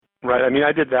Right. I mean,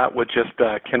 I did that with just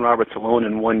Ken Roberts alone.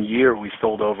 In 1 year, we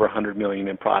sold over $100 million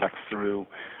in products through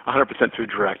 100% through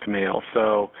direct mail.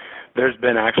 So there's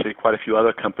been actually quite a few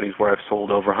other companies where I've sold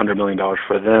over $100 million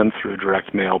for them through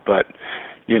direct mail. But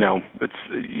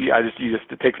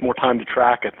it takes more time to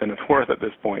track it than it's worth at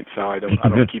this point. So I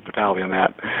don't keep a tally on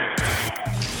that.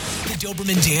 The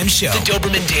Doberman Dan Show. The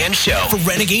Doberman Dan Show for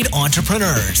renegade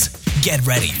entrepreneurs. Get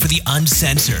ready for the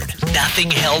uncensored,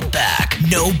 nothing held back,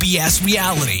 no BS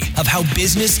reality of how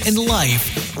business and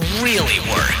life really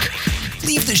work.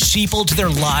 Leave the sheeple to their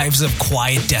lives of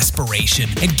quiet desperation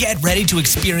and get ready to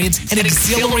experience an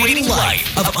exhilarating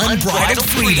life of unbridled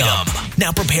freedom.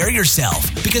 Now prepare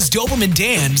yourself because Doberman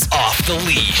Dan's off the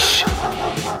leash.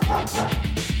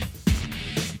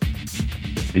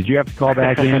 Did you have to call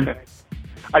back in?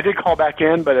 I did call back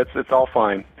in, but it's all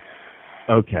fine.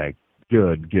 Okay.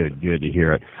 Good to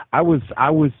hear it. I was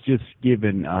just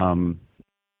giving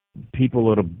people a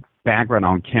little background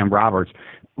on Ken Roberts.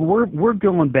 We're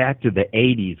going back to the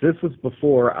 80s. This was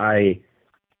before I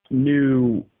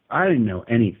didn't know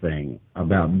anything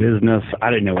about business. I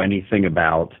didn't know anything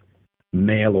about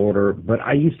mail order, but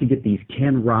I used to get these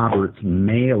Ken Roberts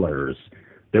mailers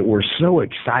that were so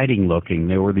exciting looking.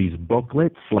 They were these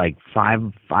booklets, like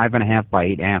 5.5 by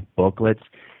 8.5 booklets.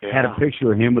 Yeah. Had a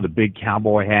picture of him with a big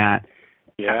cowboy hat.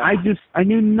 Yeah. I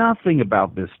knew nothing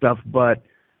about this stuff, but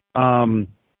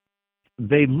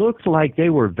they looked like they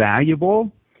were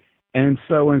valuable. And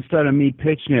so instead of me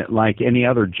pitching it like any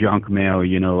other junk mail,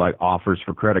 like offers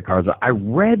for credit cards, I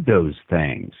read those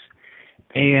things.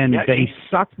 And they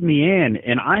sucked me in,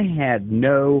 and I had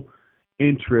no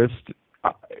interest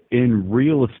in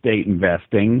real estate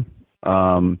investing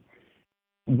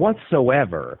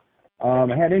whatsoever.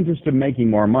 I had interest in making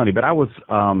more money, but I was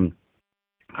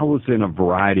in a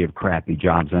variety of crappy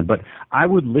jobs then, but I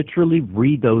would literally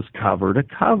read those cover to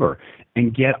cover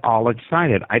and get all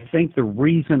excited. I think the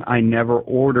reason I never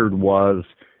ordered was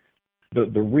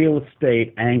the real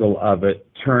estate angle of it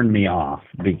turned me off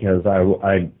because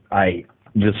I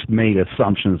just made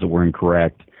assumptions that were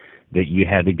incorrect, that you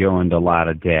had to go into a lot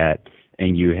of debt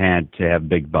and you had to have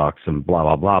big bucks and blah,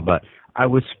 blah, blah. But I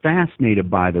was fascinated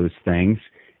by those things,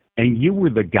 and you were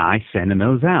the guy sending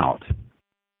those out.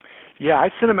 Yeah,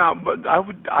 I sent him out, but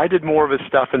I did more of his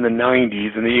stuff in the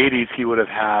 90s. In the 80s, he would have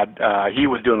had, he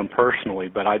was doing them personally,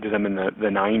 but I did them in the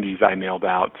 90s. I mailed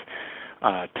out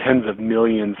tens of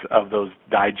millions of those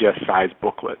digest-sized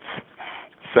booklets.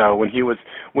 So when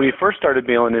he first started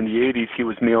mailing in the 80s, he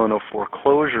was mailing a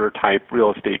foreclosure-type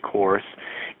real estate course.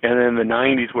 And then in the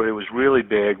 90s, where it was really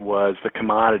big, was the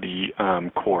commodity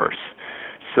course,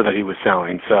 so that he was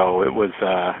selling. So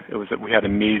we had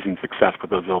amazing success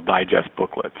with those little digest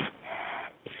booklets.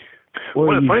 Well,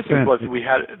 one of the funny things was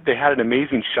they had an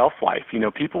amazing shelf life.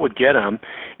 People would get them,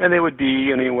 and they would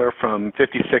be anywhere from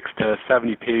 56 to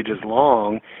 70 pages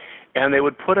long, and they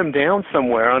would put them down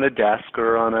somewhere on a desk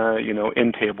or on a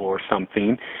end table or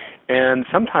something. And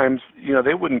sometimes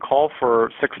they wouldn't call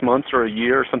for 6 months or a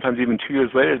year. Sometimes even 2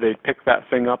 years later, they'd pick that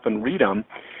thing up and read them.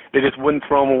 They just wouldn't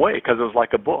throw them away because it was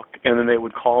like a book, and then they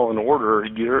would call and order a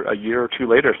year or two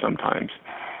later sometimes.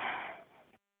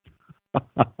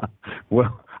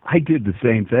 Well, I did the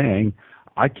same thing.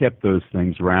 I kept those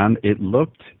things around. It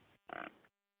looked,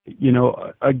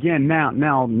 again, now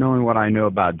knowing what I know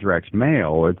about direct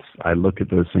mail, I look at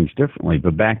those things differently.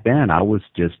 But back then, I was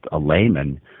just a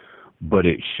layman. But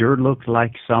it sure looked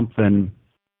like something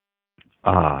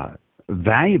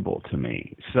valuable to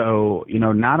me. So,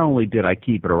 not only did I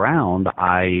keep it around,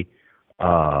 I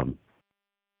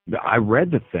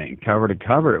read the thing cover to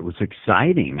cover. It was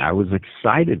exciting. I was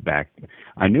excited back then.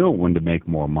 I knew it wanted to make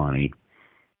more money,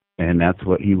 and that's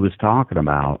what he was talking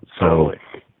about. So,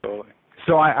 Totally.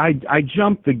 So I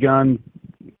jumped the gun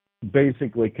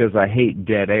basically because I hate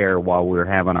dead air while we were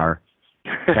having our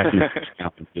technical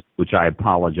challenges, which I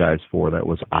apologize for. That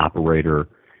was operator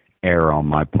error on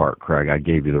my part, Craig. I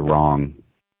gave you the wrong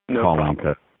calling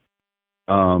code.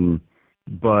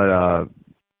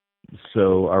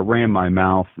 So I ran my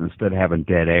mouth instead of having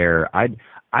dead air. I'd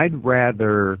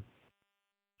rather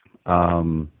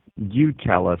you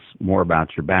tell us more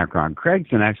about your background. Craig's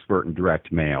an expert in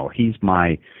direct mail. He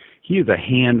is a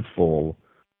handful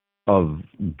of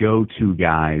go-to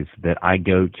guys that I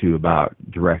go to about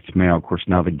direct mail. Of course,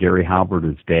 now that Gary Halbert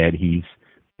is dead, he's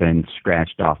been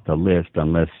scratched off the list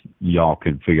unless y'all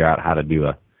can figure out how to do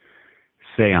a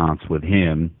seance with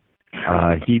him.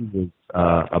 He was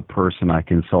a person I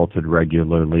consulted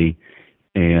regularly,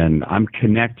 and I'm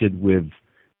connected with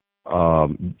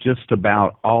just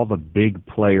about all the big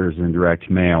players in direct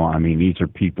mail. I mean, these are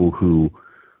people who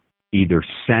either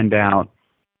send out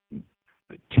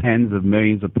tens of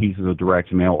millions of pieces of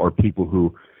direct mail, or people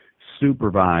who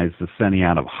supervise the sending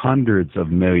out of hundreds of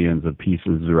millions of pieces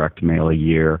of direct mail a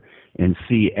year and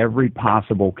see every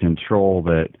possible control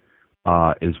that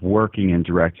is working in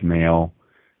direct mail.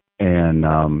 And,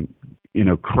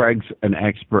 Craig's an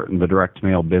expert in the direct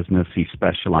mail business. He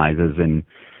specializes in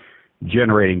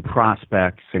generating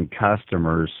prospects and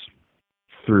customers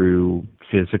through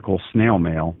physical snail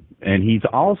mail. And he's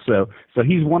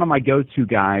one of my go-to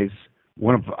guys,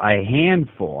 one of a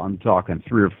handful, I'm talking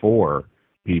 3 or 4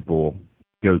 people,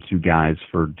 go-to guys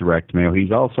for direct mail.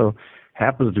 He's also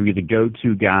happens to be the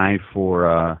go-to guy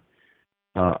for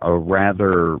a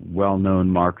rather well-known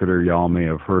marketer y'all may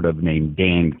have heard of named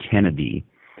Dan Kennedy.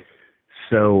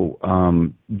 So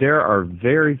there are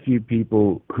very few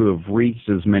people who have reached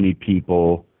as many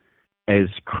people as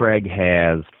Craig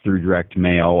has through direct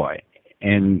mail,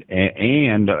 and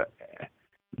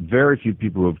very few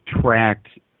people who have tracked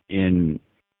in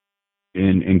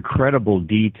incredible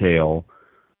detail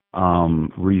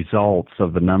results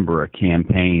of the number of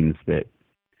campaigns that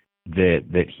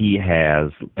he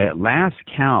has. At last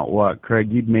count, Craig,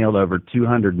 you'd mailed over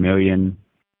 200 million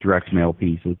direct mail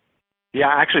pieces. Yeah,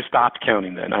 I actually stopped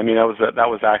counting then. I mean, that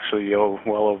was actually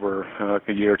well over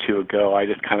a year or 2 ago. I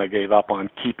just kind of gave up on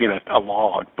keeping a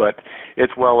log, but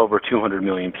it's well over 200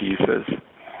 million pieces.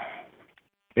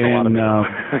 And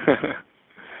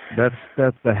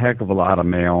that's a heck of a lot of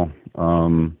mail.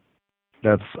 I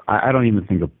don't even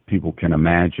think people can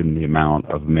imagine the amount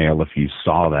of mail if you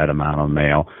saw that amount of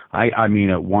mail. I mean,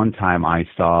 at one time I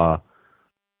saw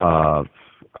a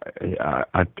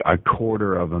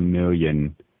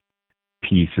 250,000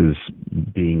 pieces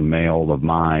being mailed of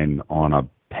mine on a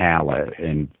pallet,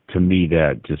 and to me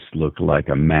that just looked like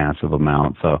a massive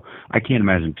amount. So I can't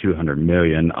imagine 200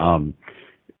 million.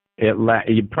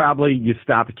 You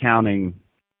stopped counting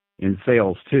in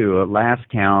sales too. At last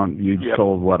count, you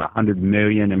sold 100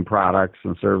 million in products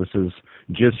and services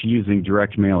just using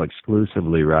direct mail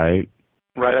exclusively, right?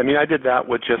 Right. I mean, I did that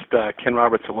with just Ken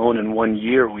Roberts alone. In 1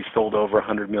 year, we sold over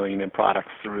 100 million in products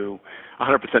through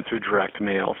 100% through direct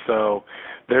mail. So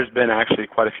there's been actually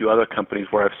quite a few other companies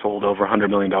where I've sold over $100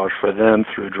 million for them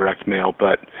through direct mail.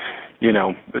 But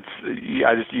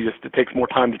it takes more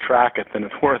time to track it than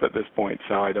it's worth at this point.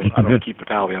 So I don't keep a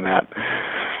tally on that.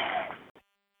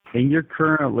 And you're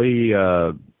currently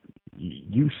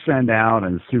you send out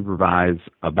and supervise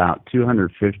about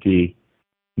 250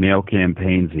 mail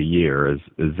campaigns a year. Is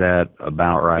that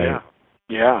about right?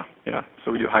 Yeah.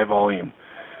 So we do high volume.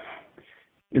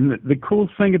 And the cool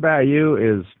thing about you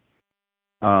is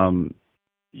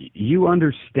you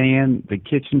understand the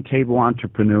kitchen table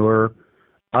entrepreneur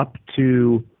up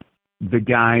to the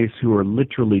guys who are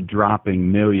literally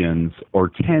dropping millions or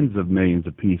tens of millions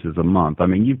of pieces a month. I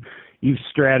mean, you've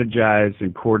strategized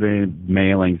and coordinated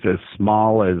mailings as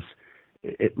small as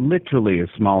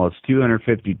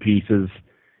 250 pieces,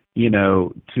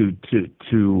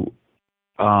 to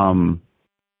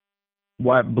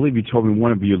I believe you told me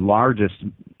one of your largest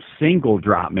single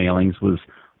drop mailings was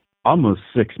almost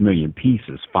 6 million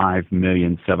pieces,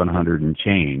 5,700,000 and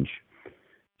change.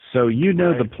 So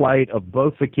the plight of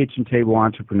both the kitchen table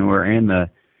entrepreneur and the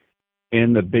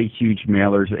big huge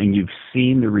mailers, and you've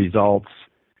seen the results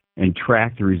and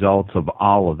tracked the results of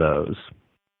all of those.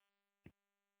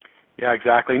 Yeah,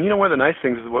 exactly. And one of the nice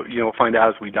things is what we'll find out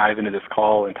as we dive into this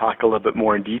call and talk a little bit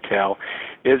more in detail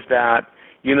is that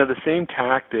the same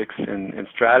tactics and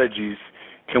strategies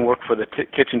can work for the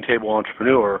kitchen table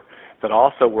entrepreneur that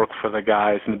also work for the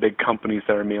guys in the big companies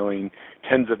that are mailing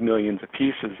tens of millions of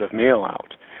pieces of mail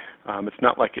out. It's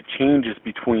not like it changes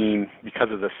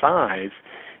because of the size.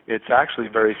 It's actually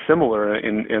very similar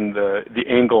in the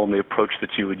angle and the approach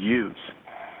that you would use.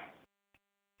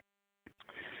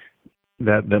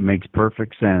 That makes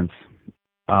perfect sense.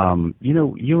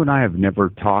 You and I have never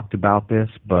talked about this,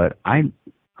 but I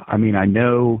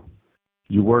know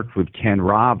you worked with Ken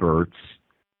Roberts,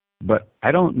 but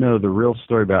I don't know the real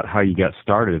story about how you got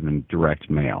started in direct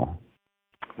mail.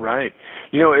 Right.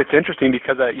 It's interesting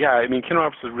because, Ken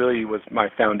Roberts was my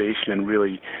foundation in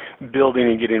really building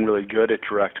and getting really good at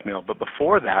direct mail. But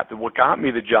before that, what got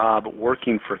me the job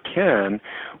working for Ken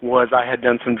was I had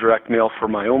done some direct mail for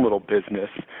my own little business.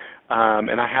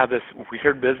 And I had this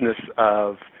weird business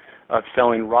of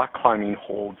selling rock climbing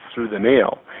holds through the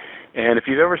mail. And if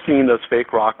you've ever seen those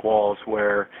fake rock walls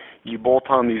where you bolt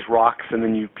on these rocks and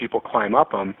then people climb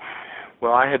up them,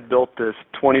 well, I had built this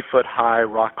 20-foot high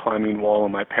rock climbing wall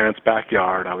in my parents'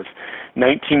 backyard. I was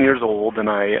 19 years old, and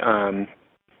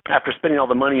after spending all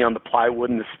the money on the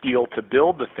plywood and the steel to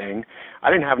build the thing,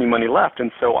 I didn't have any money left,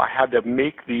 and so I had to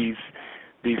make these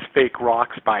fake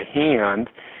rocks by hand.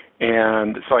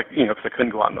 And so because I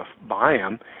couldn't go out and buy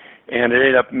them, and I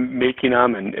ended up making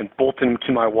them and bolting them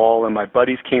to my wall. And my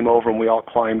buddies came over and we all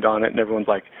climbed on it. And everyone's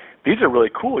like, "These are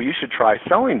really cool. You should try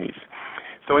selling these."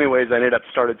 So, anyways, I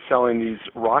started selling these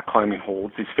rock climbing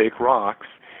holds, these fake rocks,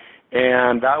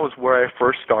 and that was where I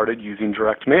first started using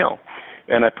direct mail.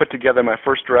 And I put together my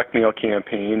first direct mail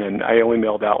campaign, and I only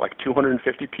mailed out like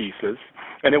 250 pieces.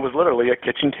 And it was literally a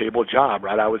kitchen table job,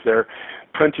 right? I was there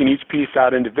printing each piece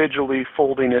out individually,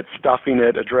 folding it, stuffing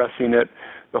it, addressing it,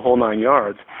 the whole 9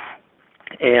 yards.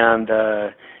 And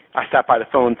I sat by the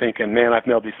phone thinking, man, I've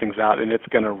mailed these things out, and it's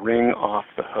going to ring off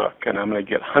the hook, and I'm going to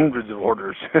get hundreds of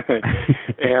orders.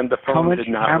 And the phone did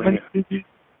not ring.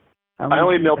 I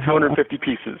only mailed 250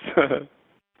 pieces.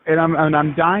 And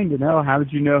I'm dying to know, how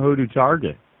did you know who to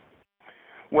target?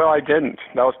 Well, I didn't.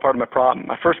 That was part of my problem.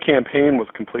 My first campaign was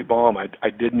complete bomb. I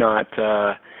did not.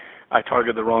 I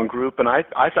targeted the wrong group, and I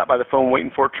sat by the phone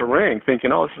waiting for it to ring,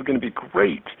 thinking, oh, this is going to be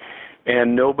great.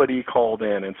 And nobody called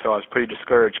in, and so I was pretty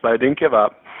discouraged. But I didn't give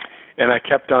up, and I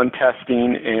kept on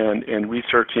testing and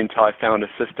researching until I found a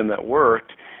system that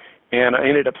worked, and I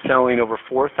ended up selling over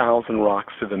 4,000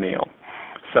 rocks through the mail.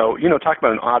 So, talk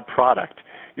about an odd product.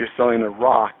 You're selling a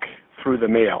rock through the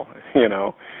mail,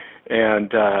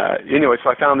 And anyway, so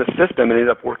I found this system and it ended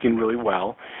up working really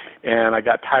well. And I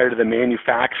got tired of the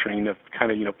manufacturing of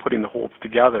kind of, putting the holds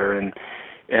together.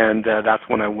 And that's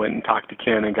when I went and talked to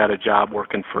Ken and got a job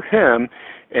working for him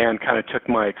and kind of took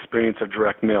my experience of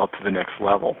direct mail to the next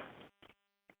level.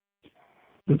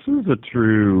 This is a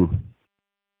true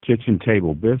kitchen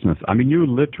table business. I mean, you were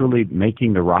literally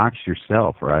making the rocks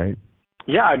yourself, right?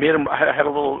 Yeah, I made them.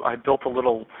 I built a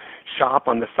little shop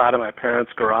on the side of my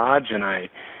parents' garage, and I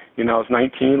was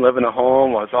 19, living at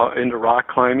home. I was all into rock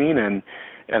climbing, and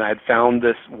I'd found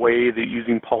this way that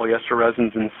using polyester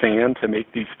resins and sand to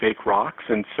make these fake rocks.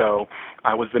 And so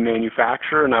I was the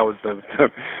manufacturer, and I was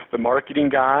the marketing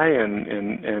guy,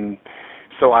 and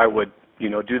so I would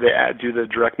do the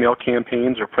direct mail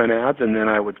campaigns or print ads, and then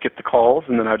I would get the calls,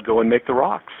 and then I'd go and make the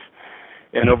rocks.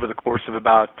 And over the course of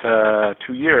about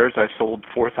 2 years, I sold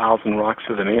 4,000 rocks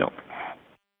through the mail.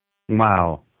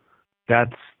 Wow,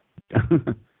 that's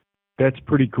that's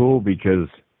pretty cool because,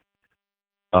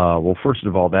 well, first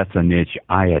of all, that's a niche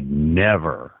I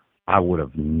would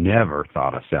have never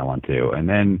thought of selling to. And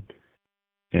then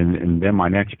my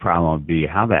next problem would be,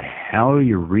 how the hell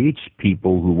you reach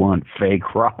people who want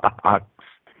fake rocks?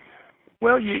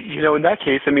 Well, in that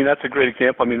case, that's a great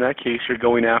example. In that case, you're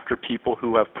going after people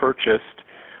who have purchased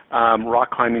rock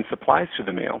climbing supplies through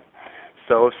the mail.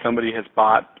 So if somebody has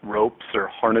bought ropes or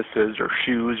harnesses or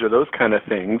shoes or those kind of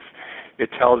things, it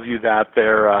tells you that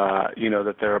they're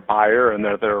a buyer and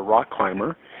they're a rock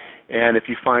climber. And if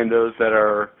you find those that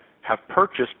have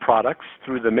purchased products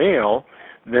through the mail,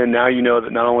 then now you know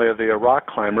that not only are they a rock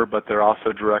climber, but they're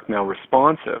also direct mail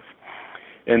responsive.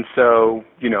 And so,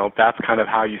 that's kind of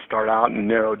how you start out and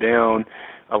narrow down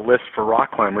a list for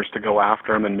rock climbers to go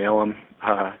after them and mail them,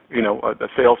 a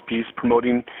sales piece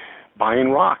promoting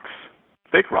buying rocks,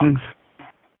 fake rocks.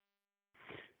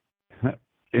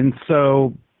 And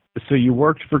so you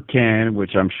worked for Ken,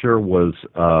 which I'm sure was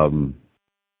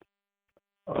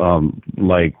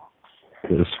like,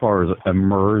 as far as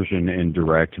immersion in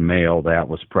direct mail, that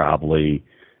was probably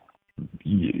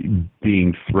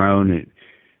being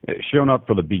showing up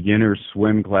for the beginner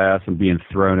swim class and being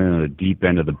thrown into the deep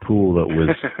end of the pool that was,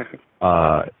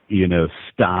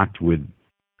 stocked with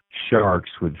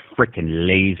sharks with frickin'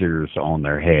 lasers on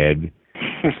their head.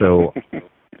 So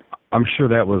I'm sure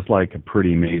that was like a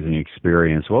pretty amazing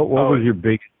experience. What was your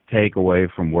big takeaway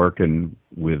from working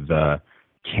with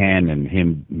Ken and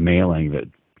him mailing the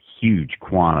huge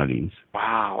quantities?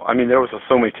 Wow. There was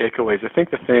so many takeaways. I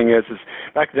think the thing is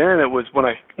back then it was when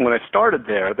I started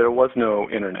there was no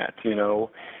internet.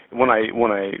 When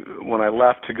I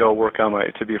left to go work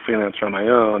to be a freelancer on my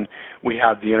own, we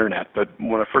had the internet. But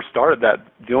when I first started that,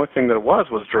 the only thing that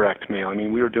was direct mail.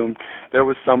 There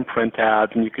was some print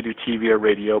ads and you could do TV or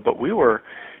radio, but we were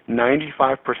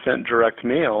 95% direct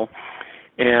mail.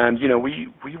 And,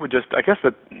 we would just, I guess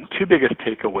the two biggest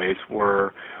takeaways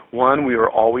were, one, we were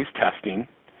always testing,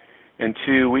 and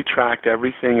two, we tracked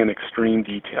everything in extreme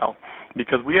detail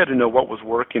because we had to know what was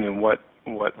working and what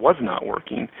was not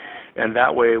working. And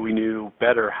that way we knew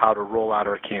better how to roll out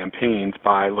our campaigns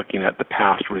by looking at the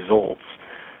past results.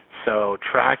 So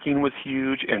tracking was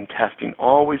huge and testing,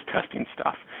 always testing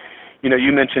stuff.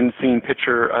 You mentioned seeing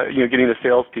getting a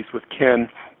sales piece with Ken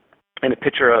and a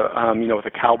picture, with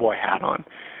a cowboy hat on.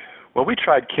 Well, we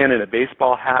tried Ken in a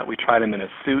baseball hat. We tried him in a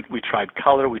suit. We tried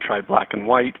color. We tried black and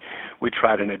white. We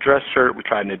tried in a dress shirt. We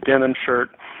tried in a denim shirt.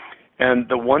 And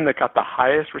the one that got the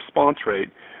highest response rate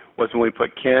was when we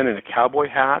put Ken in a cowboy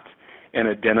hat and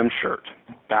a denim shirt.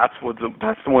 That's the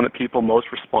one that people most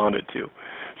responded to.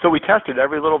 So we tested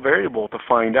every little variable to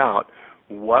find out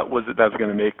what was it that was going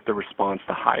to make the response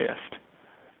the highest.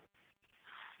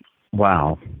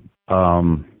 Wow.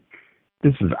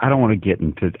 I don't want to get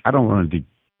into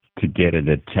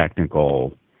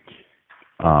technical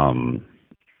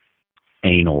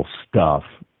anal stuff.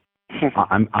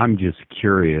 I'm just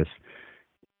curious.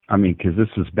 I mean, because this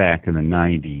was back in the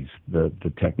 90s. The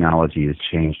technology has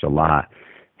changed a lot.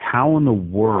 How in the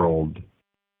world,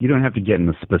 you don't have to get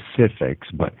into specifics,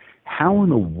 but how in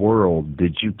the world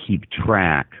did you keep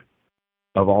track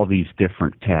of all these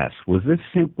different tests? Was this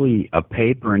simply a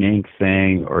paper and ink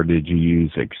thing, or did you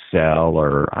use Excel?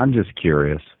 Or I'm just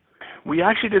curious. We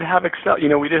actually did have Excel.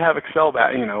 We did have Excel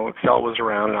back. Excel was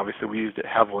around, and obviously we used it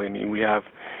heavily. And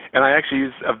I actually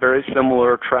use a very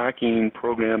similar tracking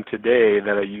program today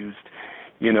that I used,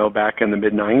 back in the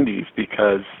mid '90s,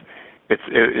 because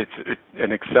it's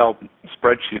an Excel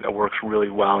spreadsheet that works really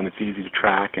well, and it's easy to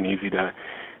track and easy to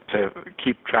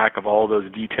keep track of all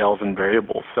those details and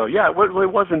variables. So yeah, it really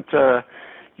wasn't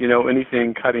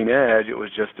anything cutting edge. It was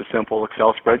just a simple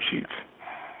Excel spreadsheet.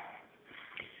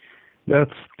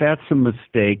 That's a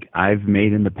mistake I've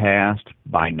made in the past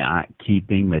by not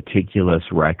keeping meticulous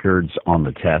records on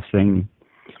the testing.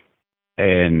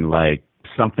 And like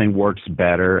something works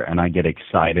better and I get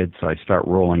excited, so I start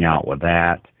rolling out with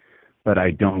that. But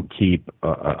I don't keep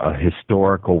a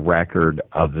historical record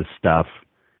of the stuff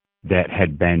that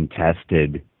had been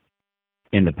tested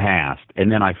in the past,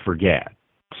 and then I forget.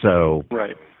 So,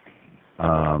 right.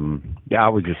 I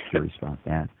was just curious about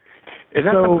that. Is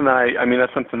that something that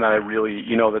that's something that I really,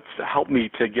 that's helped me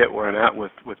to get where I'm at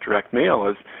with direct mail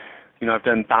is, I've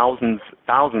done thousands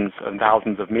and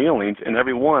thousands of mailings, and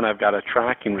every one I've got a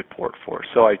tracking report for,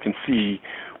 so I can see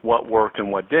what worked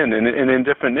and what didn't, and in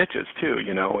different niches too,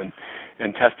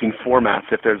 and testing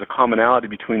formats. If there's a commonality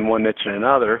between one niche and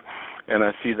another, and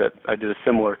I see that I did a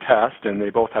similar test and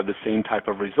they both have the same type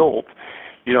of result,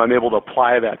 I'm able to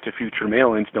apply that to future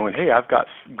mailings, knowing, hey, I've got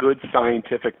good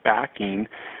scientific backing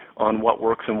on what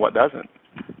works and what doesn't.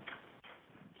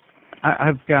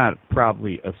 I've got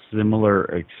probably a similar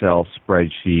Excel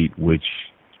spreadsheet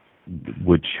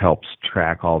which helps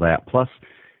track all that. Plus,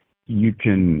 you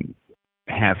can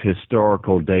have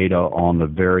historical data on the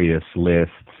various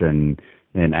lists and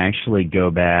actually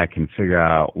go back and figure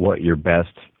out what your best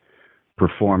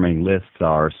performing lists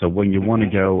are. So when you want to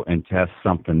go and test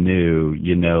something new,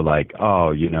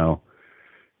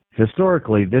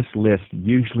 historically, this list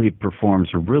usually performs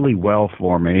really well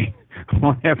for me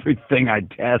on everything I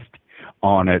test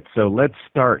on it. So let's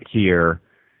start here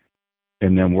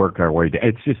and then work our way down.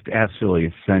 It's just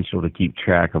absolutely essential to keep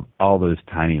track of all those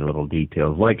tiny little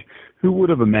details. Like, who would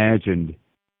have imagined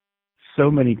so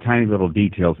many tiny little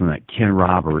details in that Ken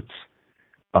Roberts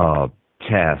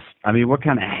test? I mean, what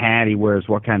kind of hat he wears,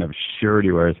 what kind of shirt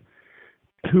he wears.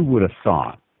 Who would have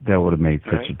thought that would have made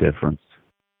such a difference?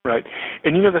 Right.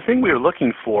 And the thing we were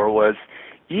looking for was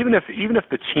even if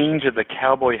the change of the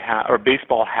cowboy hat or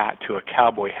baseball hat to a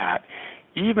cowboy hat,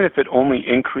 even if it only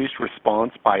increased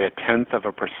response by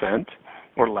 0.1%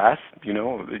 or less,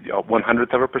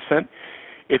 0.01%,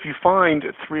 if you find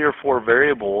 3 or 4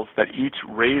 variables that each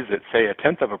raise it, say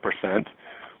 0.1%,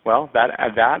 well,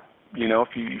 if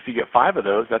you get 5 of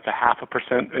those, that's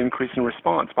 0.5% increase in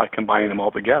response by combining them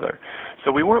all together.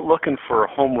 So we weren't looking for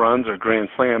home runs or grand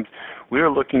slams. We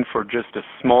were looking for just a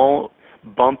small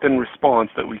bump in response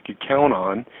that we could count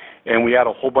on, and we add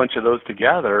a whole bunch of those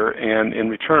together, and in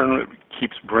return, it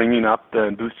keeps bringing up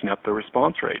and boosting up the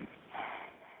response rate.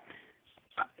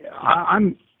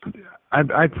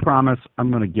 I promise I'm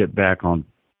going to get back on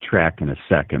track in a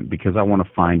second, because I want to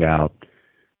find out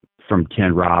from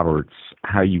Ken Roberts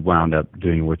how you wound up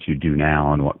doing what you do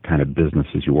now and what kind of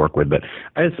businesses you work with. But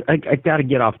I got to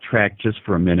get off track just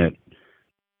for a minute,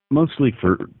 mostly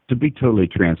to be totally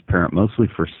transparent, mostly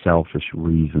for selfish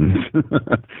reasons.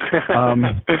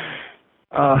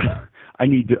 I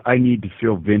need to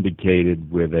feel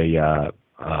vindicated with a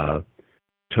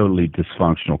totally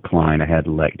dysfunctional client I had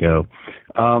to let go.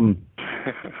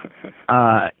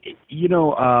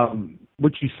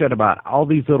 What you said about all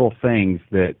these little things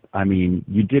that,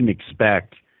 you didn't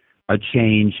expect a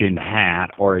change in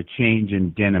hat or a change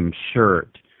in denim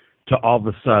shirt to all of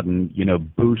a sudden,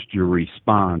 boost your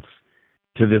response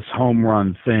to this home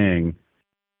run thing,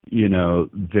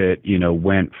 that,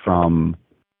 went from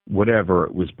whatever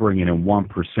it was bringing in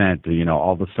 1% to,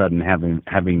 all of a sudden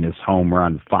having this home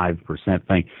run 5%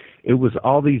 thing. It was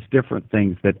all these different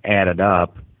things that added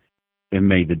up and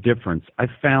made the difference. I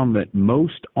found that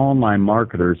most online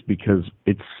marketers, because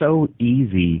it's so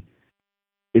easy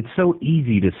it's so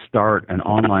easy to start an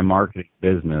online marketing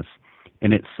business,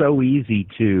 and it's so easy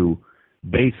to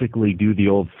basically do the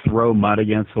old throw mud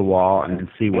against the wall and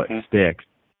see what sticks.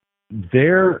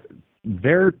 Their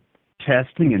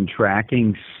testing and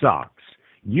tracking sucks.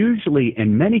 Usually,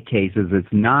 in many cases, it's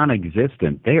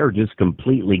non-existent. They are just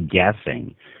completely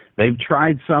guessing. They've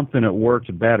tried something that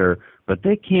worked better, but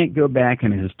they can't go back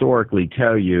and historically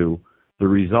tell you the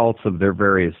results of their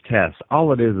various tests.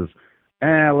 All it is,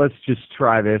 let's just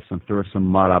try this and throw some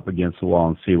mud up against the wall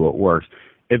and see what works.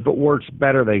 If it works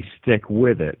better, they stick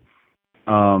with it.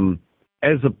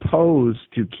 As opposed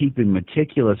to keeping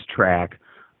meticulous track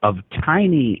of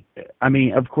tiny,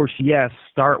 of course, yes,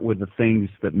 start with the things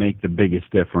that make the biggest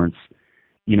difference.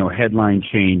 Headline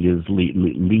changes,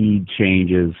 lead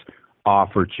changes,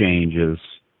 offer changes,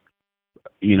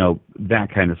 that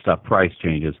kind of stuff, price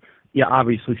changes. Yeah,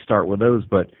 obviously start with those,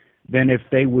 but then if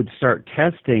they would start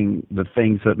testing the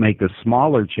things that make the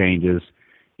smaller changes,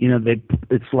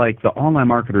 it's like the online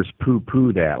marketers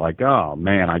poo-poo that, like, oh,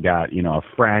 man, I got, a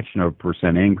fraction of a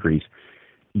percent increase.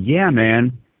 Yeah,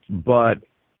 man, but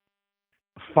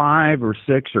 5 or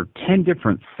 6 or 10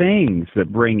 different things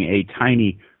that bring a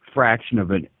tiny fraction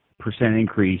of a percent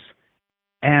increase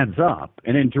adds up.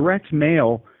 And in direct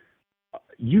mail,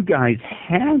 you guys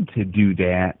had to do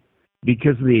that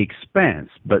because of the expense.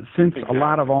 But since a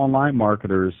lot of online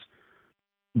marketers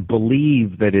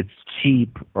believe that it's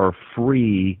cheap or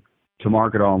free to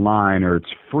market online, or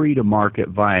it's free to market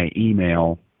via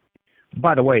email.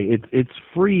 By the way, it's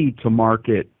free to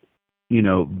market,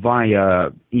 via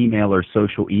email or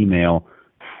social email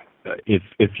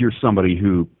if you're somebody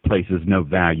who places no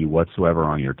value whatsoever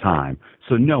on your time.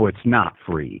 So no, it's not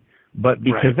free. But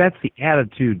because that's the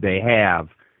attitude they have,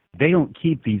 they don't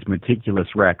keep these meticulous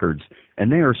records,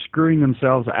 and they are screwing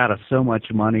themselves out of so much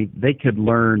money. They could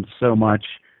learn so much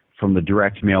from the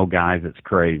direct mail guys. It's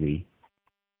crazy.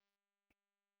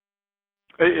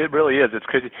 It really is. It's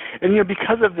crazy. And,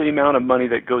 because of the amount of money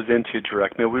that goes into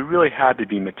direct mail, we really had to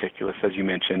be meticulous, as you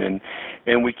mentioned,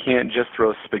 and we can't just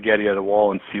throw spaghetti at a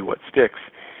wall and see what sticks.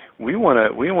 We want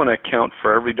to account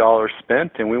for every dollar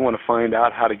spent, and we want to find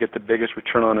out how to get the biggest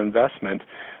return on investment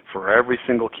for every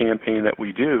single campaign that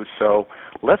we do. So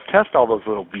let's test all those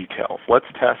little details. Let's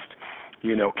test,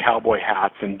 cowboy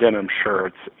hats and denim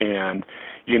shirts and,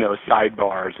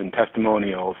 sidebars and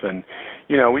testimonials. And,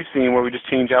 we've seen where we just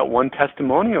change out one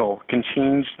testimonial can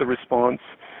change the response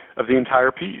of the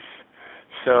entire piece.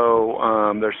 So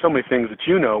there's so many things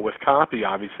that with copy,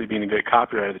 obviously being a great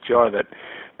copywriter that you are,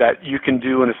 that you can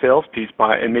do in a sales piece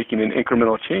and making an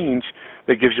incremental change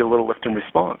that gives you a little lift in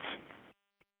response.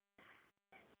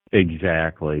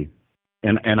 Exactly.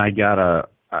 And I've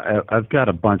got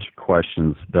a bunch of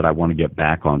questions that I want to get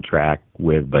back on track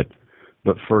with, but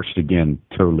first, again,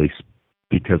 totally,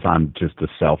 because I'm just a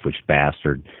selfish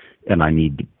bastard, and I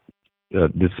need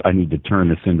to turn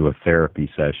this into a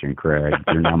therapy session, Craig.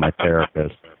 You're not my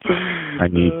therapist. I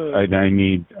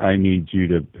need you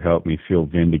to help me feel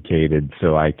vindicated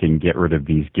so I can get rid of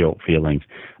these guilt feelings.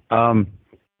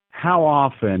 How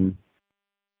often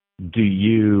do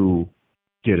you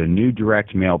get a new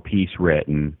direct mail piece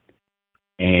written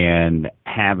and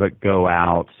have it go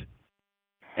out,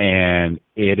 and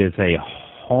it is a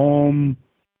home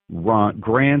run,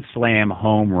 grand slam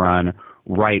home run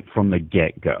right from the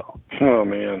get-go? Oh,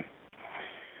 man.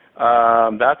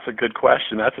 That's a good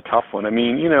question. That's a tough one.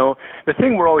 The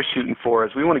thing we're always shooting for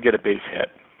is we want to get a base hit.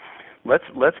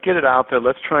 Let's get it out there.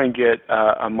 Let's try and get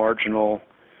a marginal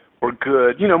or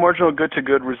good, marginal good to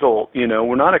good result.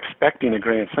 We're not expecting a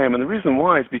grand slam. And the reason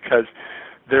why is because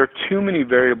there are too many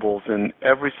variables in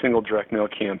every single direct mail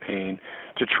campaign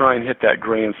to try and hit that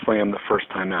grand slam the first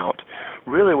time out.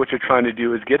 Really what you're trying to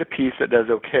do is get a piece that does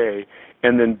okay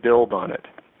and then build on it.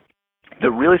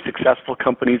 The really successful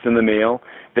companies in the mail,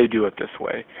 they do it this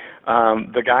way.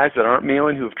 The guys that aren't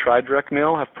mailing who have tried direct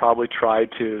mail have probably tried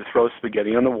to throw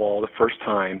spaghetti on the wall the first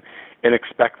time and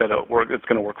expect that it's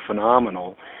going to work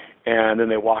phenomenal, and then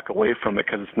they walk away from it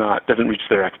because doesn't reach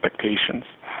their expectations.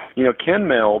 Ken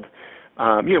mailed,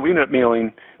 we ended up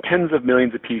mailing tens of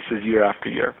millions of pieces year after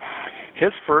year.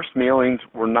 His first mailings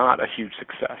were not a huge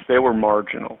success. They were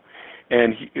marginal.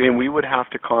 And we would have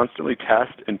to constantly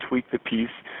test and tweak the piece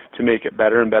to make it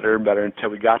better and better and better until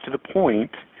we got to the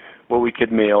point where we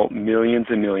could mail millions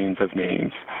and millions of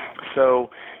names. So,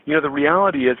 the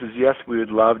reality is yes, we would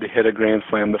love to hit a grand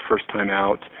slam the first time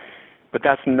out, but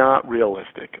that's not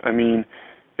realistic.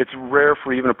 It's rare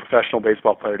for even a professional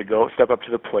baseball player to step up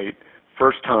to the plate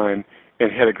first time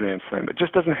and hit a grand slam. It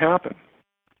just doesn't happen.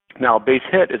 Now, base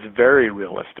hit is very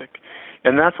realistic,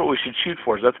 and that's what we should shoot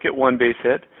for. Is let's get one base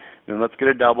hit, and let's get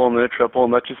a double and then a triple,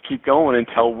 and let's just keep going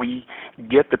until we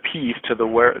get the piece to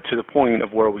the point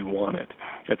of where we want it.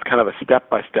 It's kind of a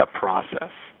step-by-step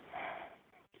process.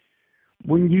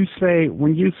 When you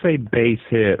say base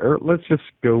hit, or let's just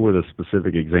go with a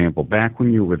specific example. Back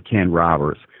when you were with Ken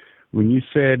Roberts, when you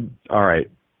said, all right,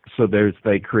 so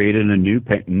they created a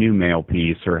new mail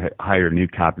piece or hired a new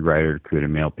copywriter to create a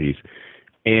mail piece,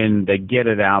 and they get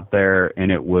it out there,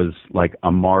 and it was like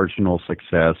a marginal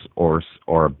success or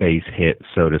a base hit,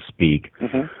 so to speak.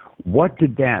 Mm-hmm. What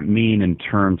did that mean in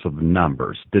terms of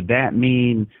numbers? Did that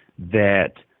mean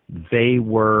that they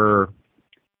were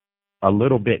a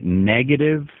little bit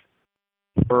negative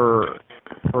per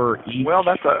each? Well,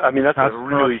 that's a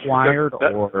really acquired,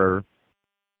 or.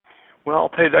 Well, I'll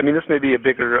tell you, this may be a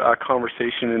bigger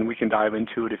conversation, and we can dive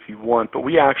into it if you want, but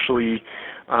we actually,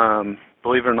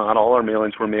 believe it or not, all our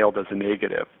mailings were mailed as a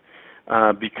negative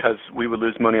because we would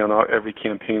lose money on every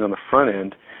campaign on the front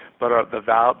end, but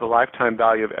the lifetime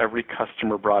value of every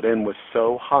customer brought in was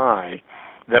so high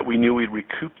that we knew we'd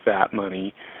recoup that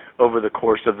money over the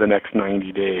course of the next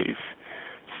 90 days.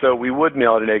 So we would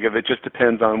mail it a negative. It just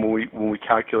depends on when we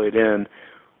calculate in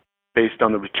based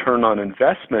on the return on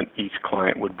investment each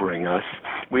client would bring us.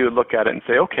 We would look at it and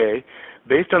say, okay,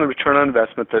 based on the return on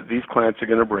investment that these clients are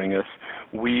going to bring us,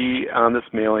 we on this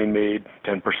mailing made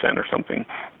 10% or something.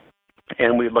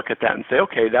 And we look at that and say,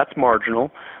 okay, that's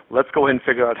marginal. Let's go ahead and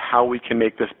figure out how we can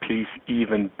make this piece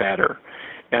even better.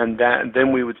 And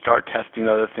then we would start testing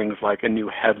other things like a new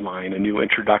headline, a new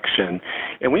introduction.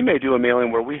 And we may do a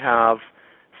mailing where we have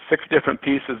 6 different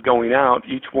pieces going out.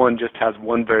 Each one just has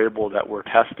one variable that we're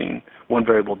testing, one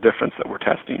variable difference that we're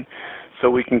testing. So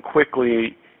we can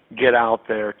quickly get out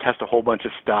there, test a whole bunch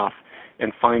of stuff,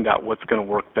 and find out what's going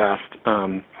to work best,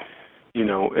 in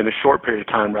a short period of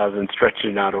time rather than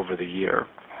stretching it out over the year.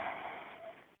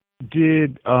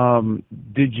 Did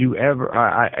you ever?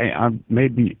 I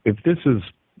maybe if this is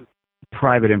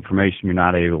private information you're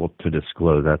not able to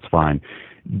disclose, that's fine.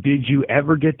 Did you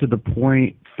ever get to the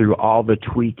point through all the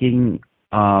tweaking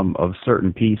of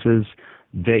certain pieces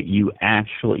that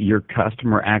your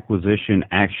customer acquisition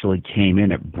actually came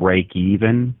in at break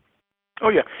even? Oh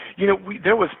yeah,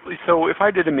 so if I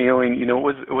did a mailing, it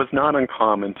was not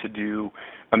uncommon to do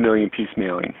a 1 million piece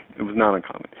mailing. It was not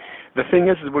uncommon. The thing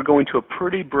is we're going to a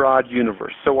pretty broad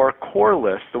universe. So our core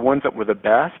list, the ones that were the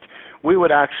best, we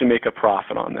would actually make a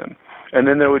profit on them. And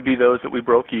then there would be those that we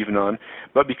broke even on.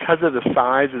 But because of the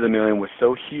size of the mailing was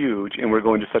so huge and we're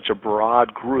going to such a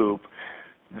broad group,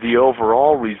 the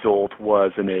overall result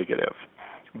was a negative.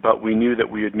 But we knew that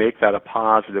we would make that a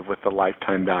positive with the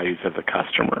lifetime values of the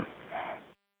customer.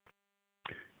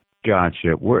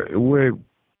 Gotcha.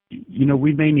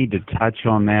 We may need to touch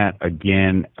on that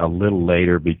again a little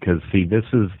later because, see, this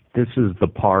is the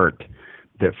part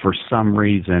that for some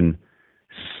reason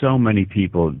so many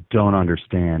people don't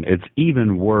understand. It's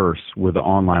even worse with the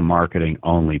online marketing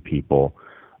only people.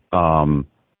 I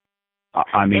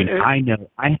know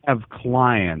I have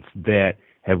clients that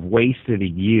have wasted a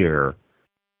year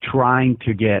trying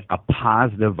to get a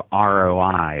positive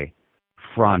ROI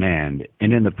front end,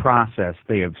 and in the process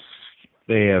they've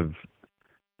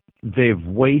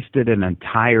wasted an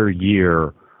entire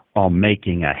year on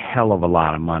making a hell of a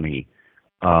lot of money.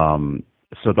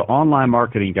 So the online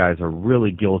marketing guys are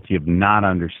really guilty of not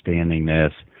understanding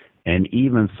this, and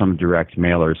even some direct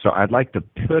mailers. So I'd like to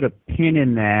put a pin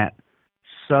in that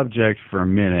subject for a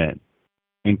minute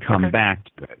and come back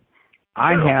to it.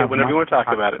 Whenever you want to talk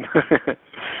about it.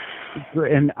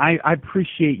 And I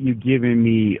appreciate you giving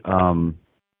me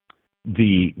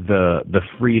the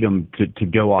freedom to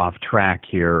go off track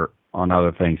here on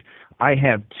other things. I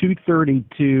have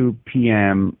 2:32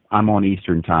 p.m. I'm on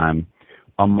Eastern time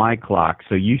on my clock,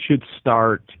 so you should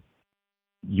start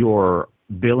your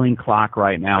billing clock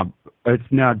right now. It's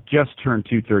now just turned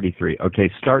 2:33. Okay,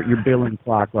 start your billing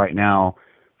clock right now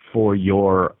for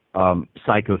your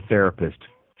psychotherapist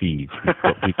fees.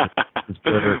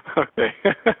 Okay.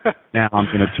 Now I'm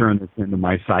going to turn this into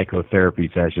my psychotherapy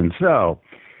session. So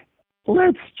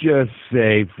let's just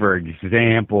say, for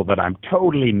example, that I'm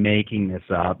totally making this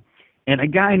up, and a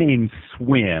guy named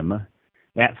Swim,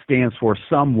 that stands for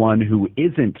someone who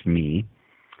isn't me,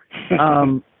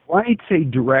 writes a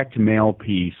direct mail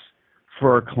piece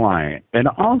for a client and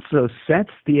also sets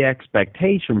the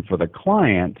expectation for the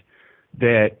client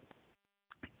that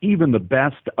even the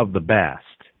best of the best,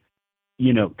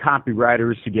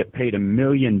 copywriters who get paid $1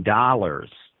 million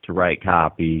to write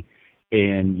copy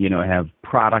and, have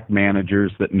product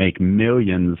managers that make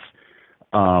millions,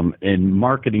 and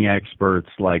marketing experts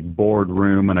like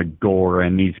Boardroom and Agora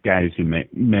and these guys who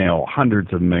mail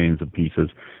hundreds of millions of pieces.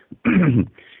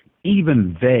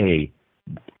 even they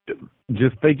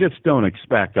just don't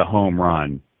expect a home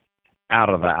run out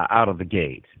of the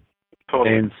gate.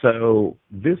 Totally. And so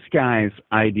this guy's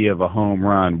idea of a home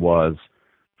run was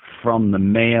from the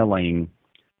mailing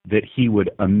that he would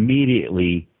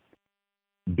immediately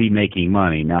be making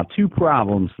money. Now, two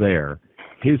problems there.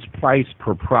 His price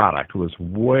per product was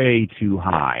way too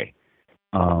high.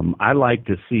 I like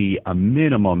to see a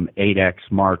minimum 8x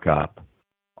markup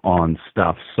on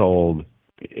stuff sold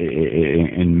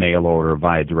in mail order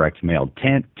via direct mail.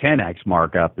 10x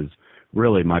markup is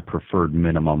really my preferred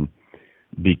minimum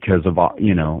because of,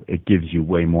 it gives you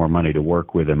way more money to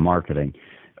work with in marketing.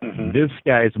 Mm-hmm. This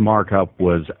guy's markup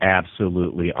was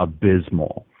absolutely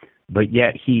abysmal, but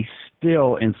yet he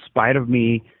still, in spite of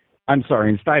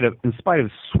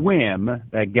Swim,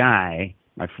 that guy,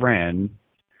 my friend,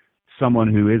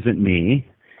 someone who isn't me,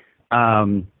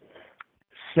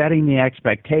 setting the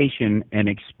expectation and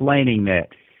explaining that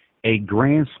a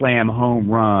Grand Slam home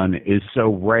run is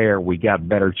so rare we got a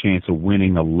better chance of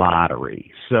winning the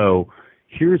lottery. So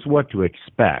here's what to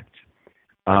expect.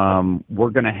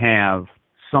 We're going to have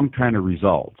some kind of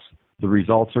results. The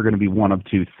results are going to be one of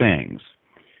two things.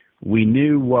 We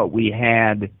knew what we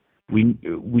had. We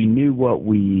knew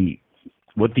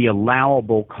what the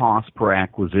allowable cost per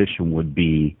acquisition would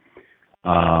be.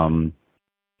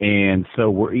 And so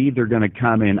we're either going to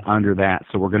come in under that,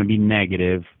 so we're going to be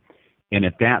negative, and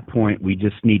at that point we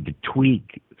just need to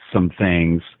tweak some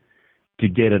things to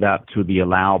get it up to the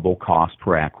allowable cost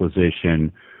per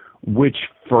acquisition, which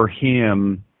for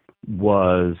him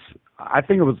was, I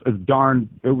think it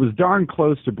was darn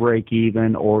close to break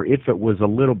even, or if it was a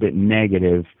little bit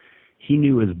negative, he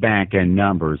knew his back end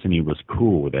numbers and he was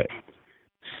cool with it.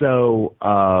 So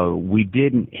we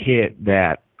didn't hit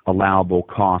that allowable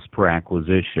cost per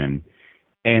acquisition.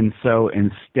 And so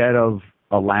instead of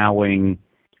allowing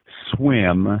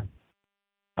Swim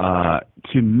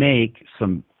to make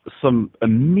some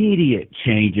immediate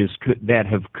changes that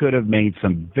could have made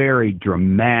some very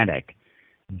dramatic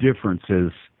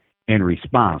differences in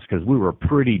response, because we were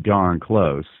pretty darn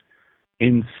close,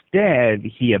 instead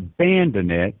he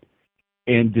abandoned it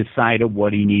and decided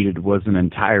what he needed was an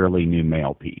entirely new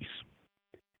mail piece.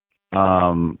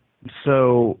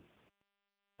 So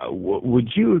would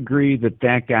you agree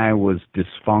that guy was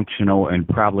dysfunctional and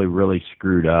probably really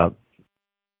screwed up?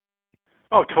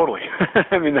 Oh, totally.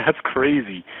 I mean, that's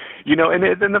crazy. And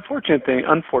the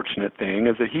unfortunate thing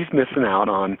is that he's missing out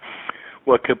on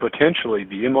what could potentially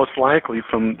be, and most likely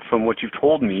from what you've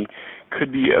told me,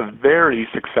 could be a very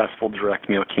successful direct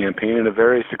mail campaign and a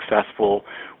very successful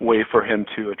way for him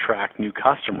to attract new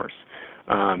customers,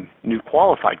 new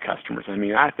qualified customers. I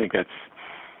mean, I think it's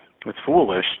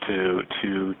foolish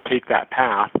to take that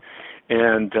path,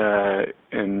 and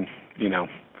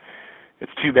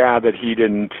it's too bad that he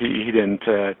didn't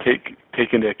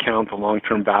take into account the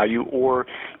long-term value or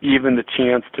even the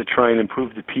chance to try and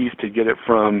improve the piece to get it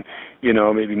from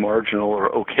maybe marginal or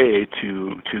okay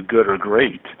to good or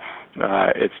great.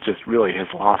 It's just really his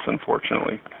loss,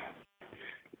 unfortunately.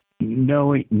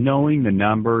 Knowing the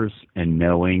numbers and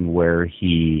knowing where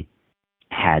he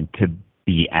had to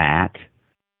be at,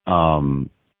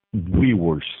 we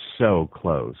were so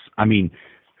close. I mean,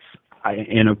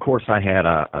 and of course I had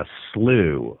a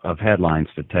slew of headlines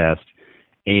to test,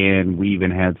 and we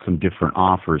even had some different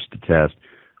offers to test.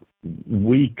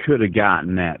 We could have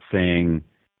gotten that thing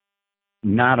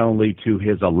not only to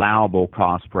his allowable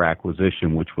cost per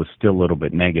acquisition, which was still a little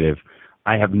bit negative.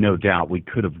 I have no doubt we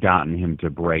could have gotten him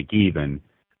to break even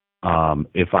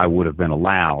if I would have been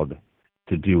allowed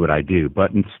to do what I do. But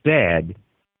instead,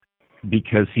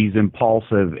 because he's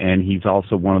impulsive and he's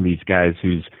also one of these guys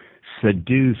who's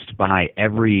seduced by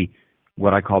every,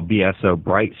 what I call BSO,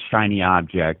 bright, shiny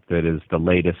object that is the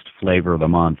latest flavor of the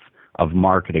month of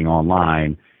marketing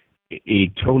online,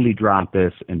 he totally dropped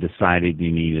this and decided he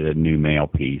needed a new mail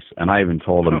piece. And I even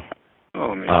told him,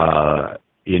 I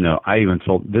even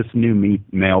told this new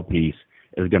mail piece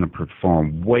is going to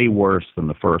perform way worse than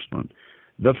the first one.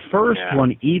 The first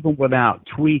one, even without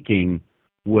tweaking,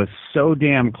 was so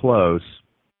damn close,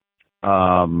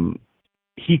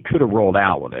 he could have rolled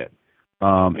out with it.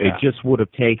 It just would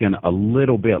have taken a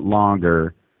little bit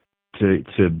longer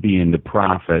to be in the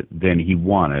profit than he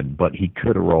wanted, but he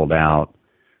could have rolled out.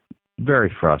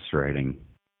 Very frustrating.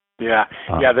 Yeah,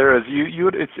 there is.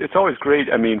 It's always great.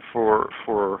 I mean, for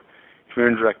if you're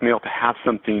in direct mail, to have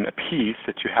something, a piece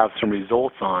that you have some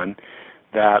results on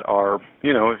that are,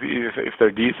 if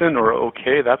they're decent or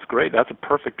okay, that's great. That's a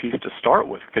perfect piece to start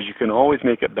with because you can always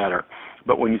make it better.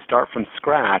 But when you start from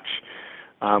scratch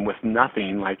with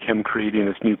nothing, like him creating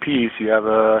this new piece, you have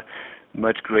a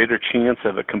much greater chance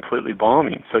of it completely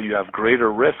bombing. So you have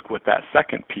greater risk with that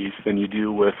second piece than you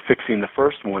do with fixing the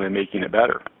first one and making it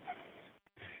better.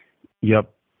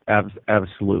 Yep,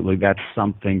 absolutely. That's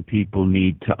something people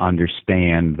need to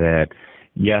understand, that,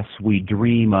 yes, we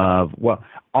dream of, well,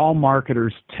 all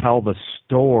marketers tell the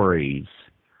stories.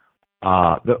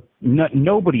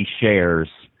 Nobody shares.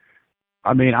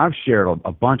 I mean, I've shared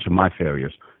a bunch of my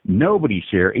failures. Nobody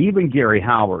shared. Even Gary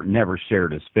Halbert never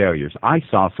shared his failures. I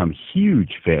saw some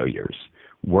huge failures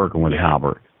working with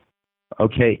Halbert.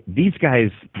 Okay, these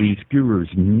guys, these gurus,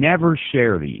 never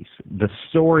share these. The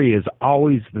story is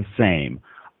always the same.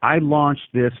 I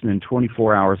launched this, and in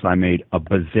 24 hours, I made $1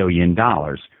 bazillion.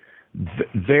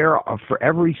 There are, for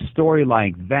every story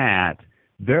like that,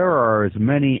 there are as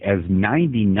many as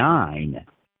 99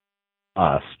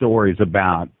 stories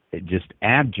about just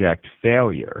abject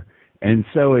failure. And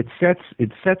so it sets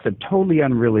a totally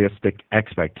unrealistic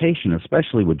expectation,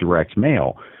 especially with direct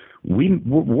mail.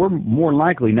 We're more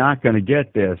likely not going to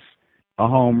get a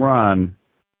home run.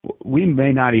 We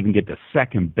may not even get to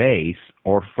second base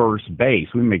or first base.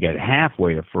 We may get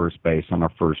halfway to first base on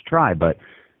our first try, but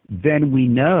then we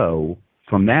know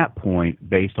from that point,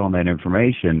 based on that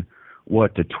information,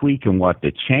 what to tweak and what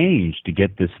to change to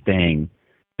get this thing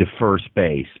to first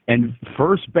base. And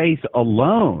first base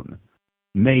alone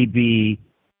may be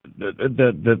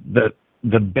the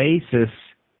basis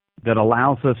that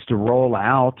allows us to roll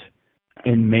out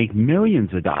and make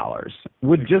millions of dollars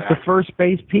with just the first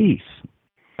base piece.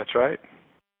 That's right.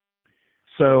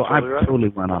 So I totally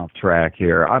went off track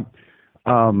here.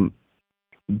 Tell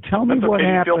me what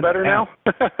happened. You feel better now?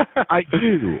 I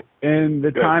do. And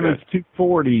the time is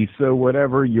 2:40, so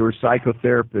whatever your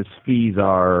psychotherapist fees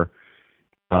are,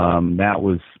 that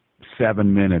was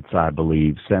 7 minutes, I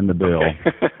believe. Send the bill.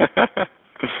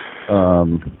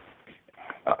 Okay.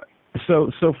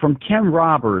 So from Ken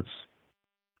Roberts,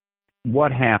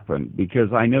 what happened?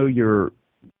 Because I know you're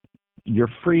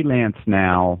freelance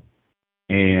now,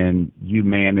 and you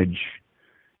manage.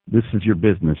 This is your